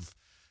sense of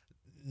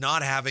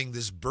not having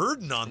this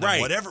burden on them.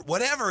 Right.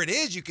 Whatever it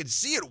is, you can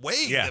see it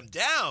weighing them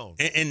down.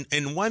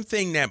 And one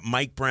thing that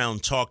Mike Brown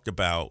talked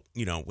about,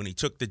 when he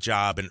took the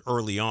job and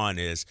early on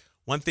is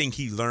one thing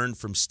he learned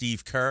from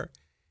Steve Kerr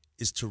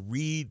is to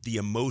read the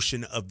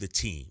emotion of the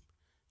team.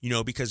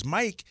 Because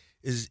Mike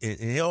is, and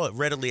he'll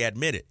readily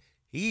admit it,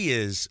 he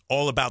is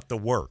all about the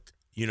work.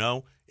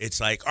 It's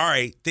like, all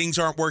right, things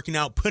aren't working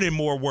out, put in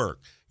more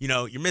work.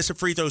 You're missing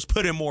free throws,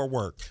 put in more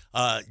work.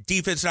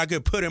 Defense not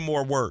good, put in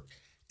more work.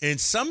 And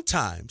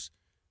sometimes,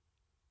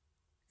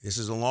 this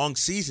is a long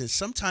season,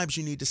 sometimes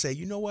you need to say,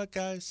 you know what,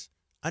 guys?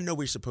 I know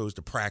we're supposed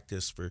to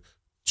practice for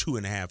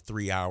 2.5,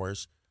 3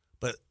 hours,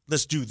 but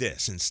let's do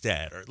this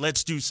instead, or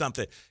let's do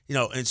something,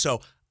 And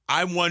so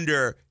I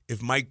wonder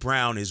if Mike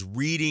Brown is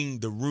reading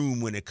the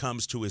room when it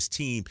comes to his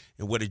team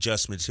and what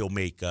adjustments he'll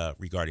make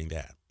regarding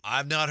that.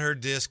 I've not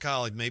heard this,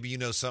 Colin. Maybe you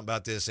know something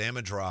about this.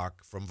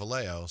 Amadrock from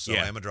Vallejo, so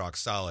Yeah.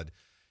 Amadrock's solid.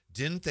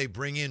 Didn't they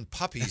bring in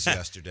puppies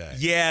yesterday?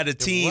 Yeah, the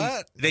team.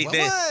 What?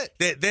 What?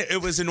 It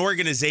was an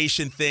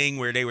organization thing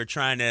where they were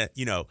trying to,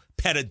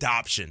 pet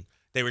adoption.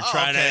 They were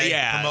trying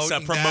to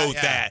promote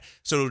that.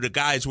 So the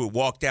guys would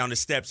walk down the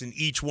steps and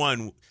each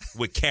one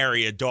would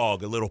carry a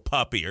dog, a little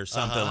puppy or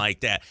something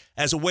like that,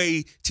 as a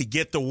way to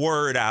get the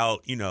word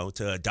out,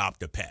 to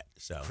adopt a pet.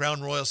 So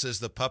Crown Royal says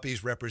the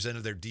puppies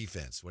represented their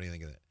defense. What do you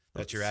think of that?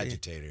 That's your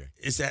agitator.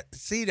 Is that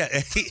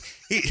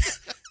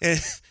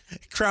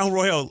Crown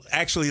Royal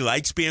actually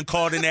likes being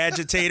called an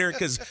agitator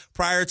because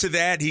prior to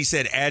that he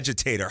said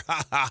agitator.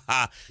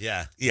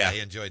 Yeah, he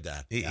enjoyed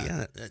that.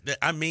 Yeah.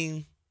 I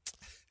mean,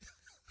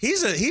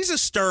 he's a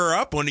stir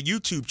up on the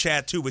YouTube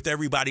chat too with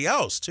everybody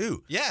else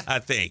too. Yeah, I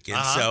think,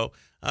 and so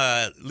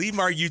leave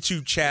our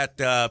YouTube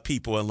chat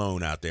people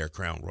alone out there,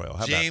 Crown Royal.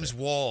 How James about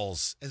that?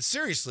 Walls, and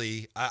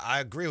seriously, I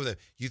agree with it.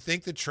 You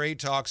think the trade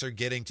talks are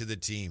getting to the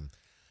team?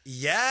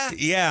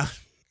 Yeah.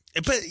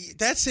 But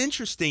that's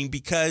interesting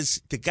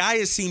because the guy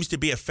it seems to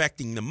be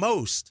affecting the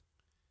most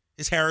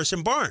is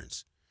Harrison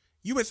Barnes.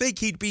 You would think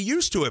he'd be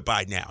used to it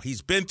by now.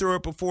 He's been through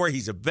it before.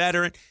 He's a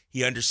veteran.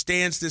 He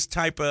understands this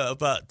type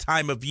of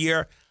time of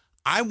year.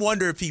 I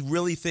wonder if he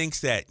really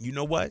thinks that, you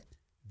know what,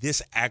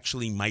 this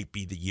actually might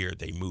be the year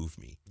they move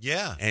me.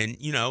 Yeah. And,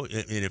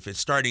 and if it's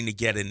starting to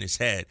get in his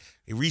head,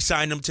 they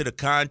re-signed him to the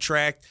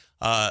contract.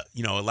 A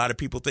lot of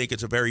people think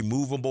it's a very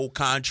movable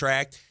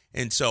contract.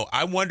 And so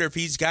I wonder if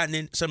he's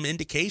gotten some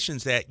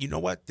indications that, you know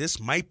what, this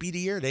might be the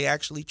year they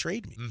actually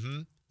trade me. Mm-hmm.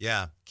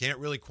 Yeah. Can't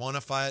really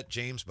quantify it,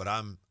 James, but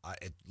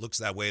it looks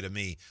that way to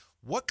me.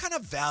 What kind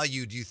of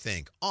value do you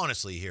think,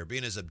 honestly here,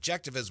 being as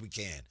objective as we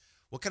can,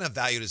 what kind of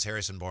value does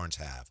Harrison Barnes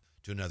have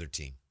to another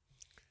team?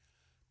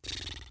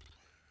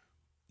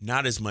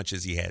 Not as much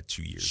as he had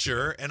 2 years ago.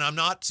 Sure. And I'm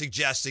not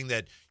suggesting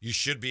that you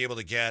should be able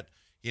to get,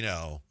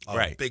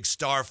 a big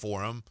star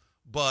for him,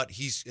 but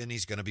he's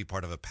going to be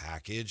part of a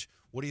package.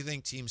 What do you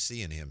think teams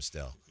see in him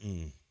still?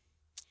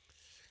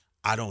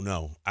 I don't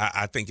know.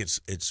 I think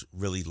it's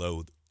really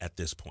low at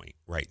this point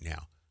right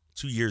now.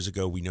 2 years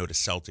ago, we know the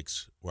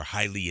Celtics were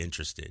highly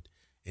interested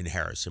in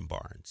Harrison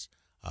Barnes.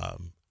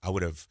 I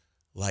would have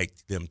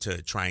liked them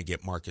to try and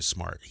get Marcus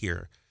Smart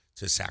here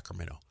to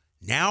Sacramento.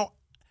 Now,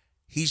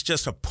 he's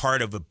just a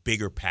part of a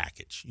bigger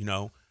package,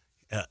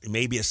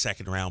 maybe a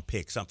second-round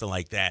pick, something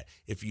like that.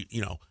 If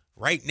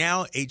right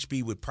now,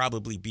 HB would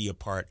probably be a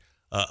part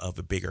of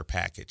a bigger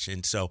package.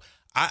 And so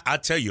I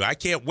tell you, I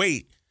can't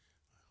wait.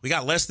 We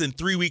got less than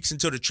 3 weeks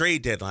until the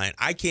trade deadline.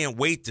 I can't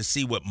wait to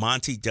see what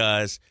Monty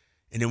does,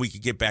 and then we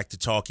can get back to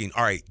talking.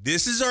 All right,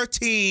 this is our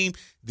team.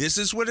 This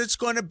is what it's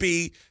going to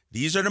be.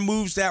 These are the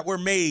moves that were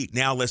made.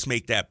 Now let's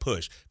make that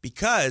push.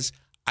 Because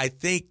I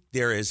think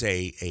there is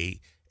a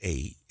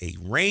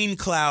rain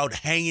cloud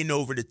hanging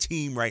over the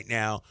team right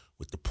now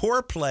with the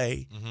poor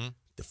play,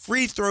 the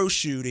free throw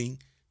shooting,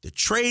 the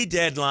trade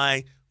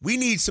deadline. We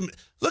need some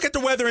 – look at the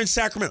weather in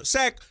Sacramento.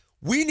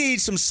 We need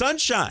some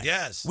sunshine.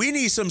 Yes. We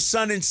need some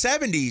sun in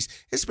 70s.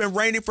 It's been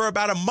raining for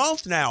about a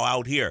month now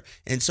out here.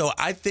 And so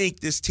I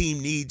think this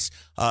team needs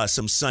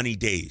some sunny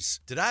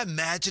days. Did I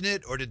imagine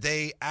it, or did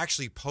they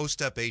actually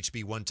post up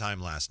HB one time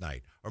last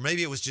night? Or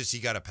maybe it was just he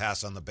got a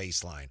pass on the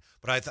baseline.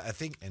 But I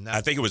think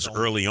it was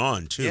early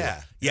on, too.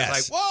 Yeah. Yes. It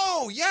was like,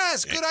 whoa,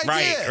 yes, good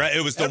idea. Right.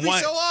 It was the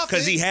one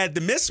because he had the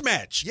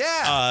mismatch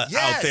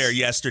out there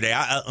yesterday.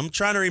 I'm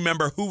trying to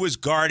remember who was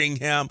guarding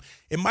him.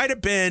 It might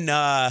have been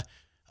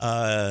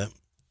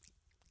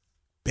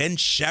Ben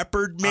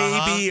Shepherd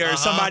maybe or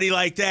somebody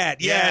like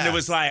that. Yeah, and it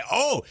was like,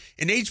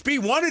 and HB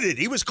wanted it.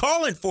 He was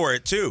calling for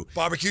it too.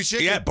 Barbecue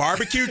chicken? Yeah,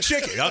 barbecue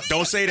chicken. Oh,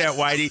 don't say that,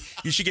 Whitey.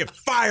 You should get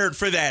fired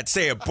for that,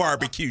 saying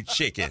barbecue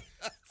chicken.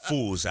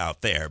 Fools out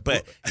there.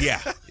 But,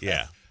 yeah.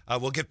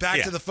 We'll get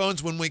back to the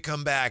phones when we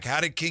come back. How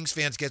did Kings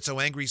fans get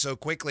so angry so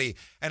quickly?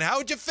 And how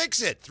would you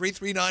fix it?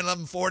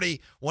 339-1140,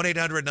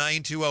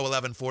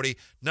 1-800-920-1140.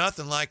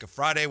 Nothing like a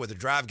Friday with the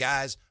Drive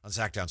guys on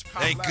Sac Sports.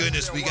 Thank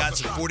goodness we got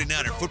some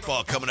 49er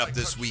football coming up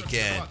this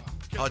weekend.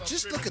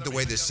 Just look at the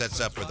way this sets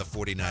up for the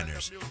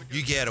 49ers.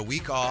 You get a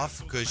week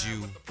off because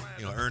you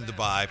earned the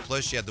bye,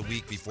 plus you had the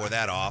week before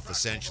that off,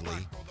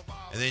 essentially.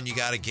 And then you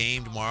got a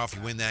game tomorrow. If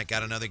you win that,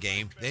 got another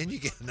game. Then you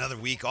get another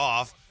week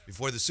off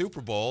before the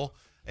Super Bowl.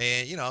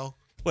 And,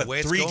 what,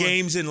 3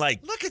 games in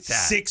look at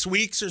that. 6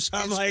 weeks or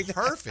something like that?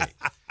 Perfect.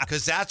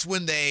 Because that's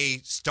when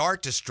they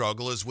start to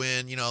struggle, is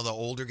when, the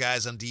older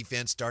guys on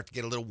defense start to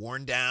get a little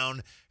worn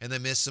down and they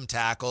miss some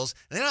tackles.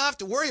 And they don't have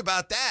to worry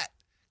about that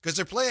because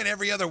they're playing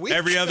every other week.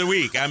 Every other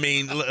week. I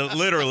mean,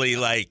 literally,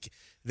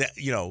 that.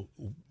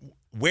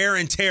 Wear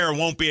and tear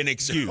won't be an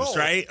excuse,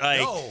 right?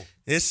 No.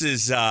 This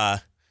is,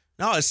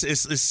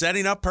 it's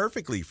setting up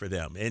perfectly for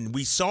them. And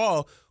we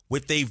saw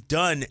what they've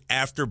done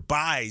after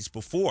buys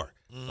before.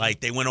 Like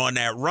they went on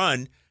that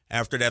run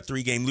after that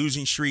 3-game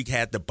losing streak,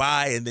 had the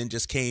bye, and then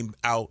just came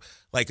out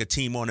like a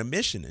team on a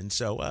mission. And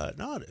so,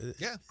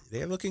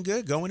 they're looking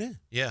good going in.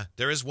 Yeah,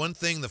 there is one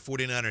thing the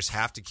 49ers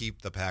have to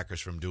keep the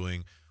Packers from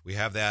doing. We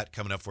have that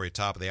coming up for you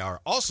top of the hour.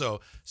 Also,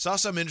 saw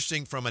something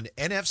interesting from an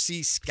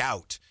NFC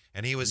scout,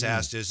 and he was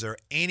asked, are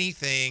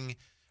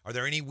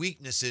there any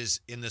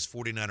weaknesses in this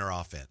 49er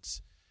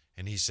offense?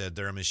 And he said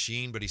they're a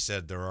machine, but he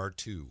said there are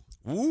 2.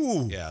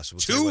 Ooh, yeah, so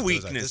we'll 2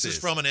 weaknesses. This is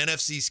from an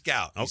NFC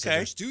scout. He said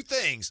there's 2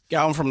 things.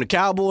 Got them from the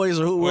Cowboys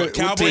or who?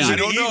 Cowboys and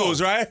the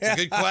Eagles, right? It's a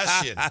good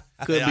question.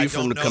 Could be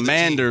from the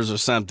Commanders or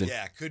something.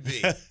 Yeah, could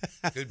be.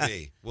 Could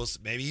be.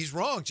 Maybe he's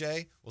wrong,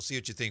 Jay. We'll see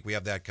what you think. We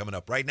have that coming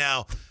up right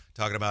now.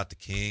 Talking about the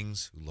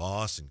Kings who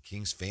lost and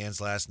Kings fans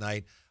last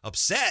night.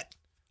 Upset,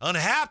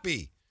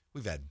 unhappy.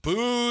 We've had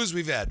boos.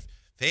 We've had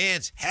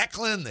fans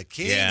heckling the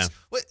Kings. Yeah.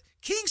 What?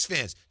 Kings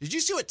fans, did you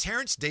see what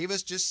Terrence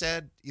Davis just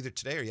said either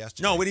today or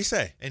yesterday? No, what did he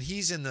say? And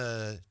he's in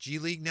the G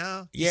League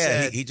now?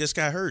 He just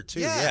got hurt,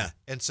 too. Yeah.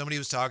 And somebody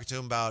was talking to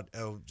him about,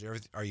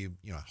 are you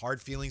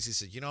hard feelings? He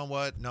said, you know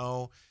what?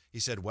 No. He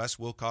said Wes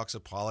Wilcox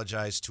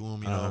apologized to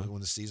him,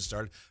 when the season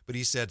started. But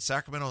he said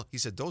Sacramento,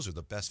 those are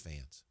the best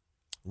fans.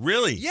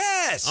 Really?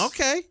 Yes.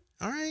 Okay.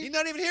 All right. He's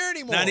not even here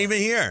anymore. Not even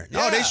here.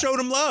 No, Yeah. they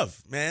showed him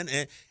love, man.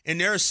 And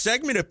there are a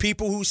segment of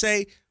people who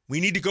say, we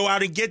need to go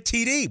out and get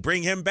TD,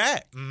 bring him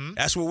back. Mm-hmm.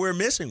 That's what we're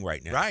missing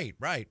right now.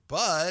 Right.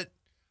 But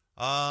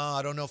I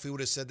don't know if he would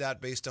have said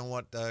that based on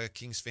what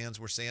Kings fans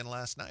were saying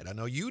last night. I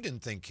know you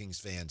didn't think Kings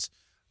fans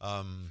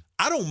I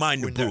don't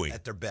mind the booing.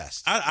 At their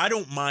best. I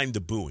don't mind the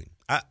booing.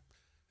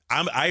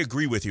 I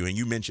agree with you, and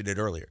you mentioned it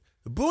earlier.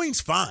 The booing's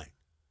fine.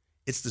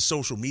 It's the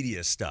social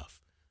media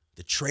stuff.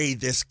 The trade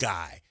this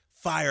guy,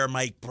 fire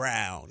Mike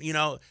Brown.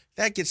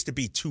 That gets to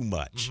be too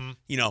much.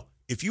 Mm-hmm.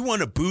 If you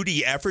want to boo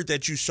the effort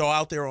that you saw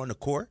out there on the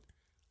court,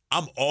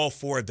 I'm all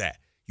for that.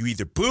 You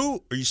either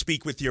boo or you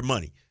speak with your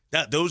money.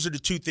 Those are the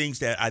 2 things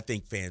that I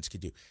think fans could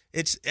do.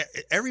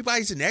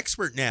 Everybody's an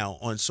expert now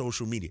on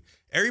social media.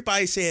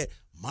 Everybody said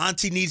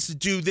Monty needs to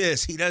do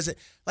this. He doesn't,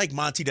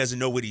 Monty doesn't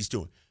know what he's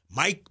doing.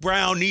 Mike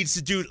Brown needs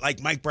to do,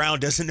 Mike Brown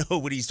doesn't know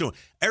what he's doing.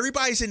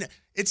 Everybody's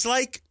it's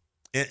like,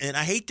 and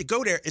I hate to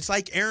go there, it's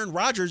like Aaron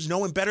Rodgers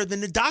knowing better than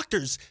the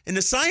doctors and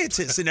the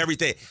scientists and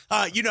everything.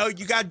 You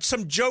got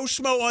some Joe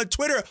Schmo on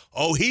Twitter.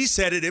 Oh, he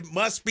said it. It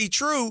must be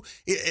true.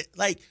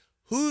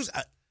 Who's...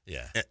 I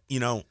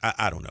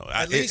don't know.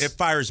 It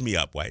fires me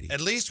up, Whitey. At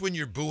least when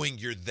you're booing,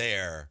 you're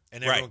there,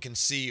 and everyone can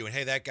see you. And,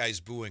 hey, that guy's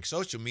booing.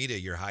 Social media,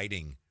 you're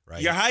hiding,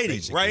 right? You're hiding,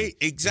 basically, right?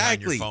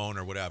 Exactly. On your phone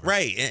or whatever.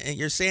 Right, and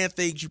you're saying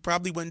things you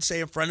probably wouldn't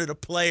say in front of the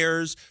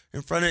players,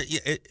 in front of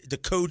the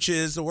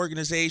coaches, the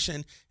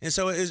organization. And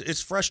so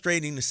it's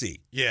frustrating to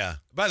see. Yeah.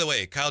 By the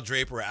way, Kyle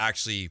Draper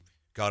actually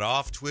got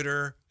off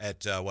Twitter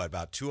at,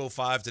 about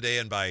 2:05 today,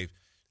 and by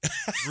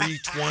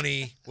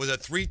 3:20, was it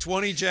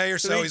 3:20, Jay, or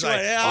so? He's like,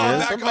 I'm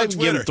back on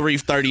Twitter.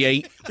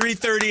 3:38.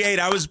 3:38.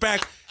 I was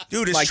back.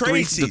 Dude, it's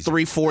trade season.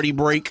 The 3:40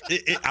 break.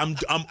 I'm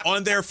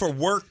on there for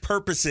work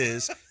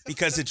purposes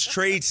because it's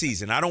trade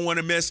season. I don't want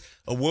to miss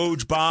a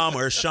Woj bomb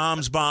or a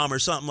Shams bomb or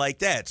something like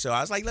that. So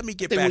I was like, let me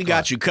get back on. We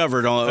got you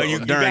covered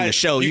during the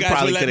show. You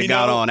probably could have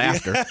got on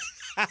after.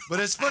 But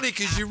it's funny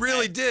because you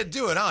really did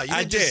do it, huh? You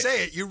didn't just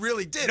say it. You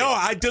really did. No,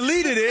 I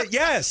deleted it,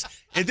 yes.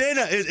 And then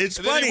it's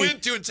and funny. Then he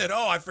went to and said,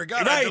 I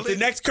forgot. Right, the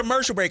next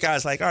commercial break, I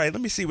was like, all right,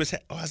 let me see what's I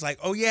was like,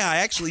 oh, yeah, I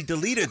actually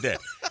deleted that.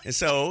 And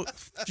so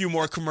a few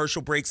more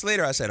commercial breaks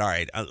later, I said, all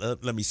right,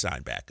 let me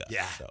sign back up.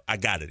 Yeah. So I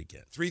got it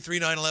again.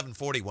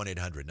 339-1140,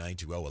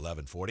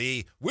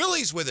 1-800-920-1140.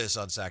 Willie's with us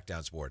on Sac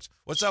Sports.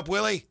 What's up,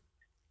 Willie?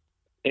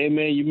 Hey,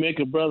 man, you make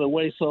a brother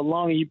wait so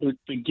long, you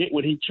forget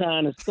what he's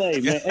trying to say,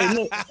 man.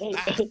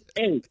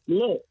 Hey,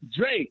 look,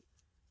 Drake,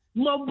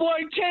 my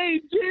boy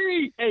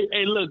KG.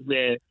 Hey, look,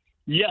 man,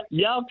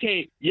 y'all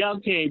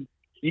can't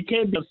You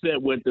can't be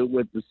upset with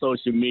the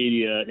social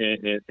media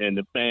and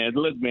the fans.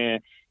 Look,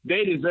 man,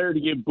 they deserve to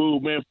get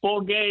booed, man.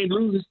 4 games,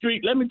 losing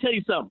streak. Let me tell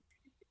you something.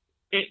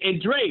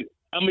 And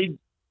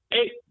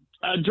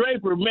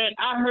Draper, man,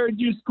 I heard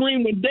you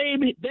scream when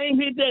Dame hit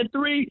that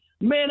 3.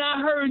 Man,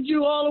 I heard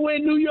you all the way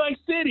in New York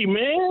City,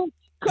 man.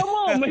 Come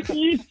on, man.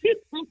 Dude,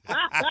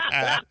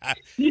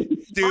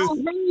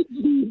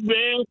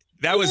 man.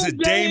 That was a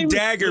Dame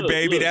dagger,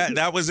 baby.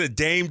 That was a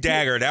Dame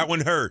dagger. That one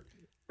hurt.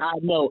 I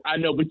know,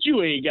 but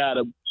you ain't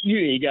gotta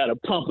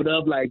pump it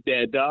up like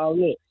that, dog.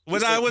 Look,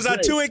 was I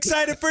too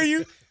excited for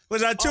you?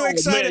 Was I too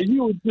excited?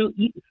 Man,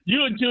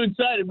 you were too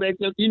excited, man.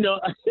 Because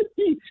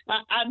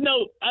I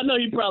know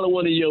he's probably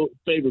one of your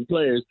favorite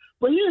players.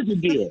 But here's the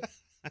deal,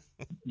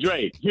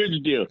 Dre. Here's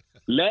the deal.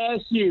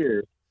 Last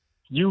year,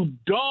 you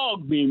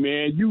dogged me,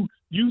 man. You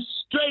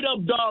straight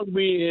up dogged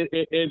me,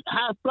 and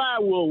High Fly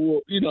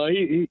will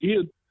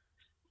he'll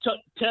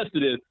test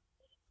this.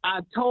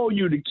 I told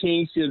you the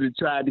Kings should have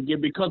tried to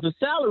get, because the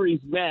salaries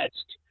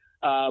matched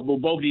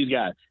with both these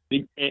guys.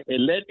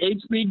 And let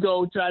HB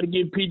go, try to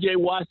get P.J.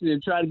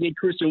 Washington, try to get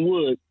Christian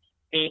Wood.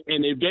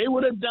 And if they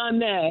would have done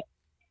that,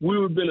 we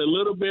would have been a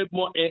little bit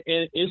more.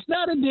 And it's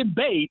not a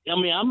debate. I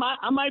mean,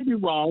 I might be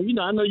wrong.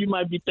 I know you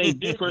might be thinking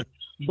different,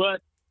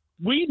 but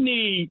we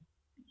need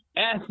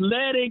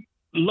athletic,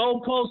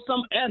 low post,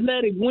 some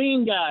athletic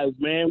wing guys,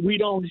 man. We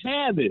don't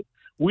have it.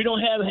 We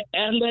don't have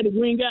athletic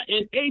wing guys.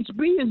 And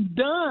HB is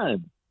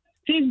done.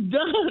 He's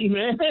done,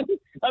 man.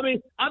 I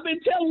mean, I've been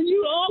telling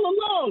you all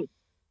along.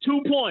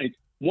 2 points,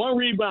 1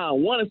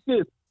 rebound, 1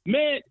 assist.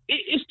 Man,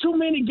 it's too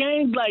many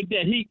games like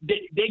that.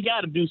 They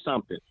got to do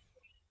something.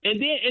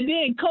 And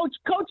then coach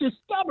is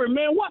stubborn,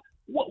 man. Why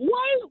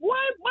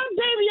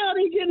Davion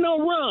ain't getting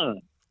no run?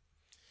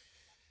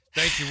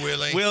 Thank you,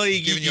 Willie. Willie,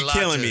 you're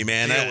killing me,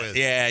 man.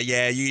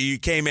 Yeah. You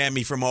came at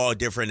me from all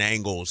different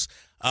angles.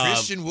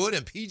 Christian Wood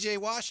and P.J.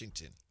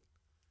 Washington.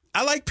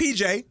 I like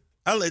P.J.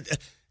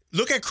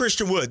 Look at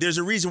Christian Wood. There's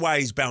a reason why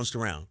he's bounced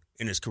around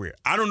in his career.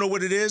 I don't know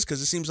what it is,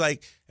 because it seems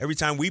like every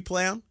time we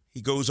play him, he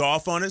goes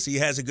off on us. He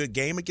has a good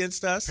game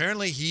against us.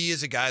 Apparently, he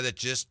is a guy that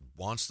just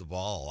wants the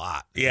ball a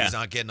lot. If he's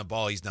not getting the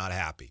ball, he's not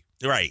happy.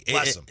 Right.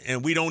 Bless him.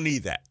 And we don't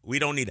need that. We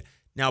don't need it.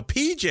 Now,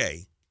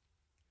 P.J.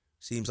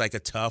 seems like a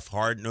tough,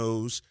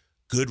 hard-nosed,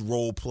 good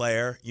role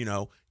player,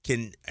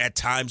 can at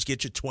times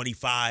get you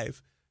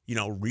 25,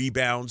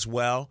 rebounds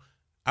well.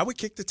 I would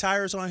kick the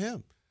tires on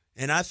him.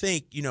 And I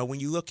think,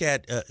 when you look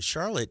at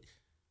Charlotte,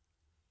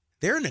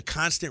 they're in a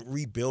constant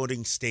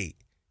rebuilding state,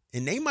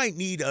 and they might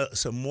need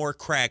some more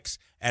cracks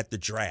at the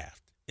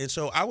draft. And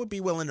so I would be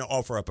willing to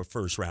offer up a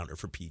first-rounder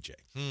for PJ.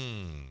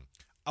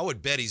 I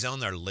would bet he's on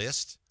their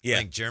list. Yeah. I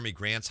think Jeremy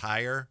Grant's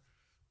higher.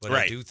 But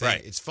I do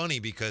think it's funny,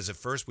 because at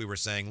first we were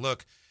saying,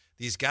 look,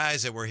 these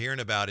guys that we're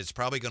hearing about, it's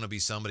probably going to be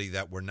somebody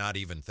that we're not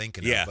even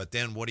thinking of. But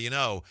then what do you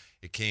know?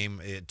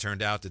 It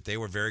turned out that they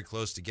were very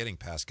close to getting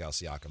Pascal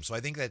Siakam. So I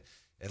think that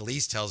at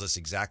least tells us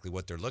exactly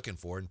what they're looking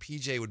for. And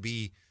PJ would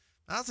be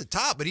not at the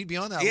top, but he'd be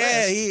on that list.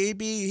 Yeah,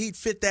 he'd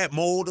fit that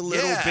mold a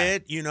little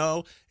bit,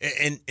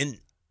 And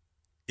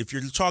if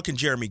you're talking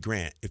Jeremy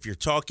Grant, if you're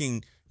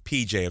talking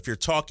PJ, if you're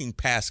talking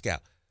Pascal,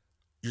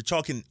 you're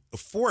talking a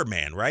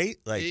 4-man, right?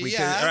 Like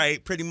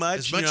pretty much.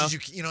 As much as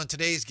in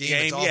today's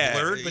game it's all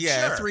blurred, but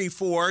sure.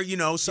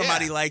 3-4,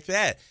 somebody like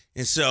that.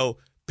 And so,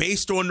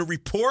 based on the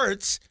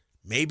reports,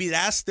 maybe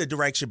that's the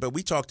direction. But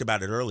we talked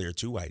about it earlier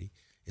too, Whitey.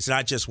 It's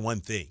not just one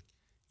thing.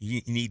 You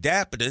need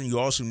that, but then you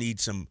also need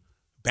some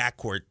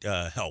backcourt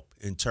help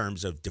in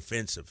terms of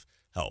defensive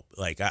help.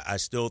 Like, I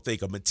still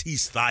think a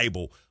Matisse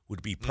Thybulle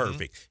would be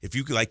perfect. If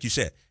you could, like you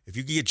said, if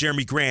you could get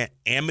Jeremy Grant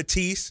and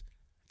Matisse,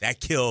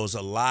 that kills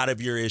a lot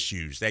of your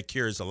issues. That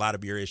cures a lot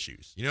of your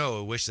issues.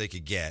 I wish they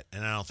could get,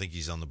 and I don't think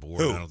he's on the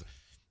board. Who?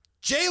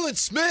 Jalen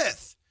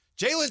Smith.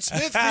 Jalen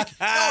Smith,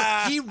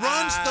 he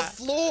runs the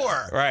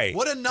floor. Right.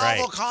 What a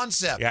novel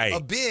concept. Right. A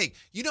big.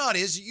 You know how it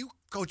is. You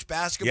coach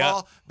basketball.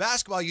 Yep.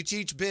 Basketball, you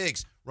teach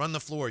bigs. Run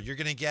the floor. You're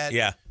going to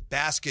get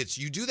baskets.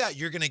 You do that,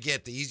 you're going to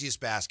get the easiest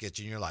baskets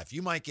in your life.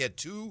 You might get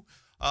 2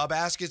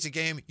 baskets a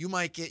game. You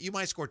might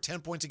score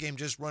 10 points a game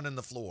just running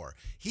the floor.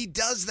 He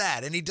does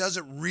that, and he does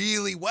it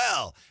really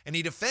well. And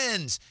he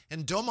defends.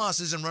 And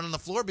Domas isn't running the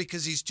floor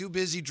because he's too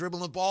busy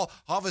dribbling the ball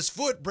off his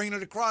foot, bringing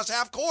it across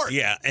half court.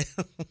 Yeah,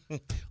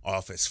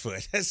 off his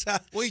foot.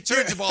 Well, he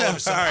turns the ball over.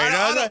 All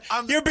right,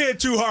 you're being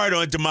too hard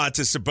on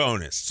Domantas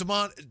Sabonis.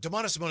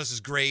 Domantas Sabonis is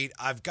great.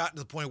 I've gotten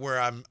to the point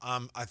where I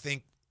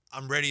think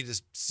I'm ready to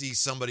see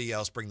somebody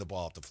else bring the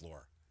ball up the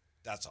floor.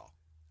 That's all.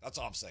 That's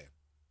all I'm saying.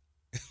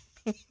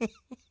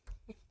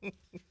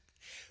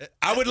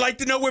 I would like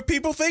to know what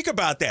people think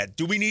about that.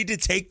 Do we need to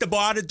take the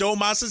ball out of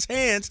Domas's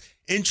hands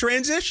in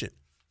transition?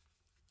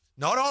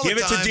 Not all Give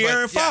the time. Give it to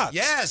De'Aaron Fox.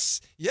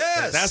 Yes.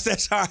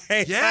 That's all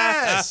right.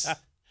 Yes.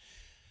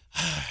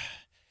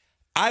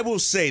 I will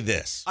say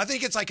this. I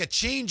think it's like a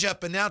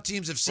changeup, and now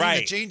teams have seen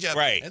the changeup,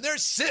 and they're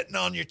sitting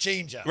on your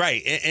changeup.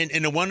 Right.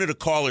 And one of the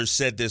callers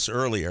said this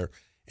earlier,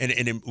 and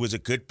it was a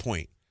good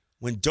point.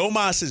 When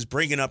Domas is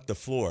bringing up the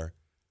floor,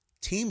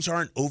 teams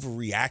aren't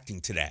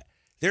overreacting to that.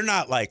 they're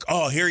not like,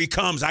 oh, here he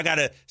comes. I got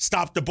to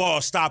stop the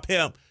ball, stop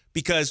him,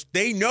 because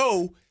they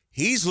know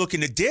he's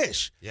looking to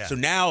dish. Yeah. So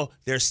now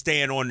they're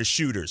staying on the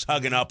shooters,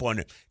 hugging up on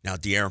them. Now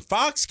De'Aaron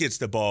Fox gets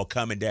the ball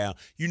coming down.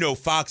 You know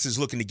Fox is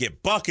looking to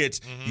get buckets.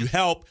 You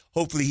help.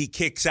 Hopefully he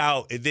kicks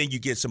out, and then you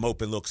get some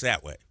open looks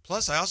that way.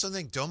 Plus, I also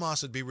think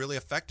Domas would be really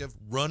effective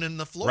running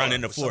the floor.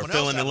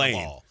 Filling the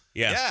lane.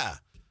 Yeah.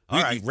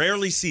 All right.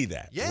 Rarely see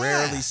that. Yeah.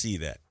 Rarely see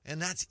that. And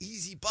that's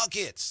easy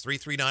buckets.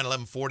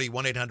 339-1140,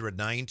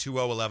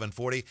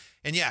 1-800-920-1140.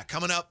 And, yeah,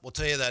 coming up, we'll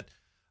tell you that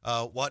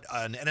what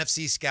an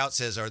NFC scout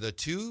says are the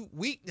two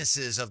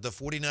weaknesses of the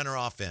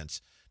 49er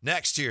offense.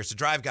 Next, here's the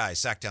Drive Guys,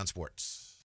 Sac Sports.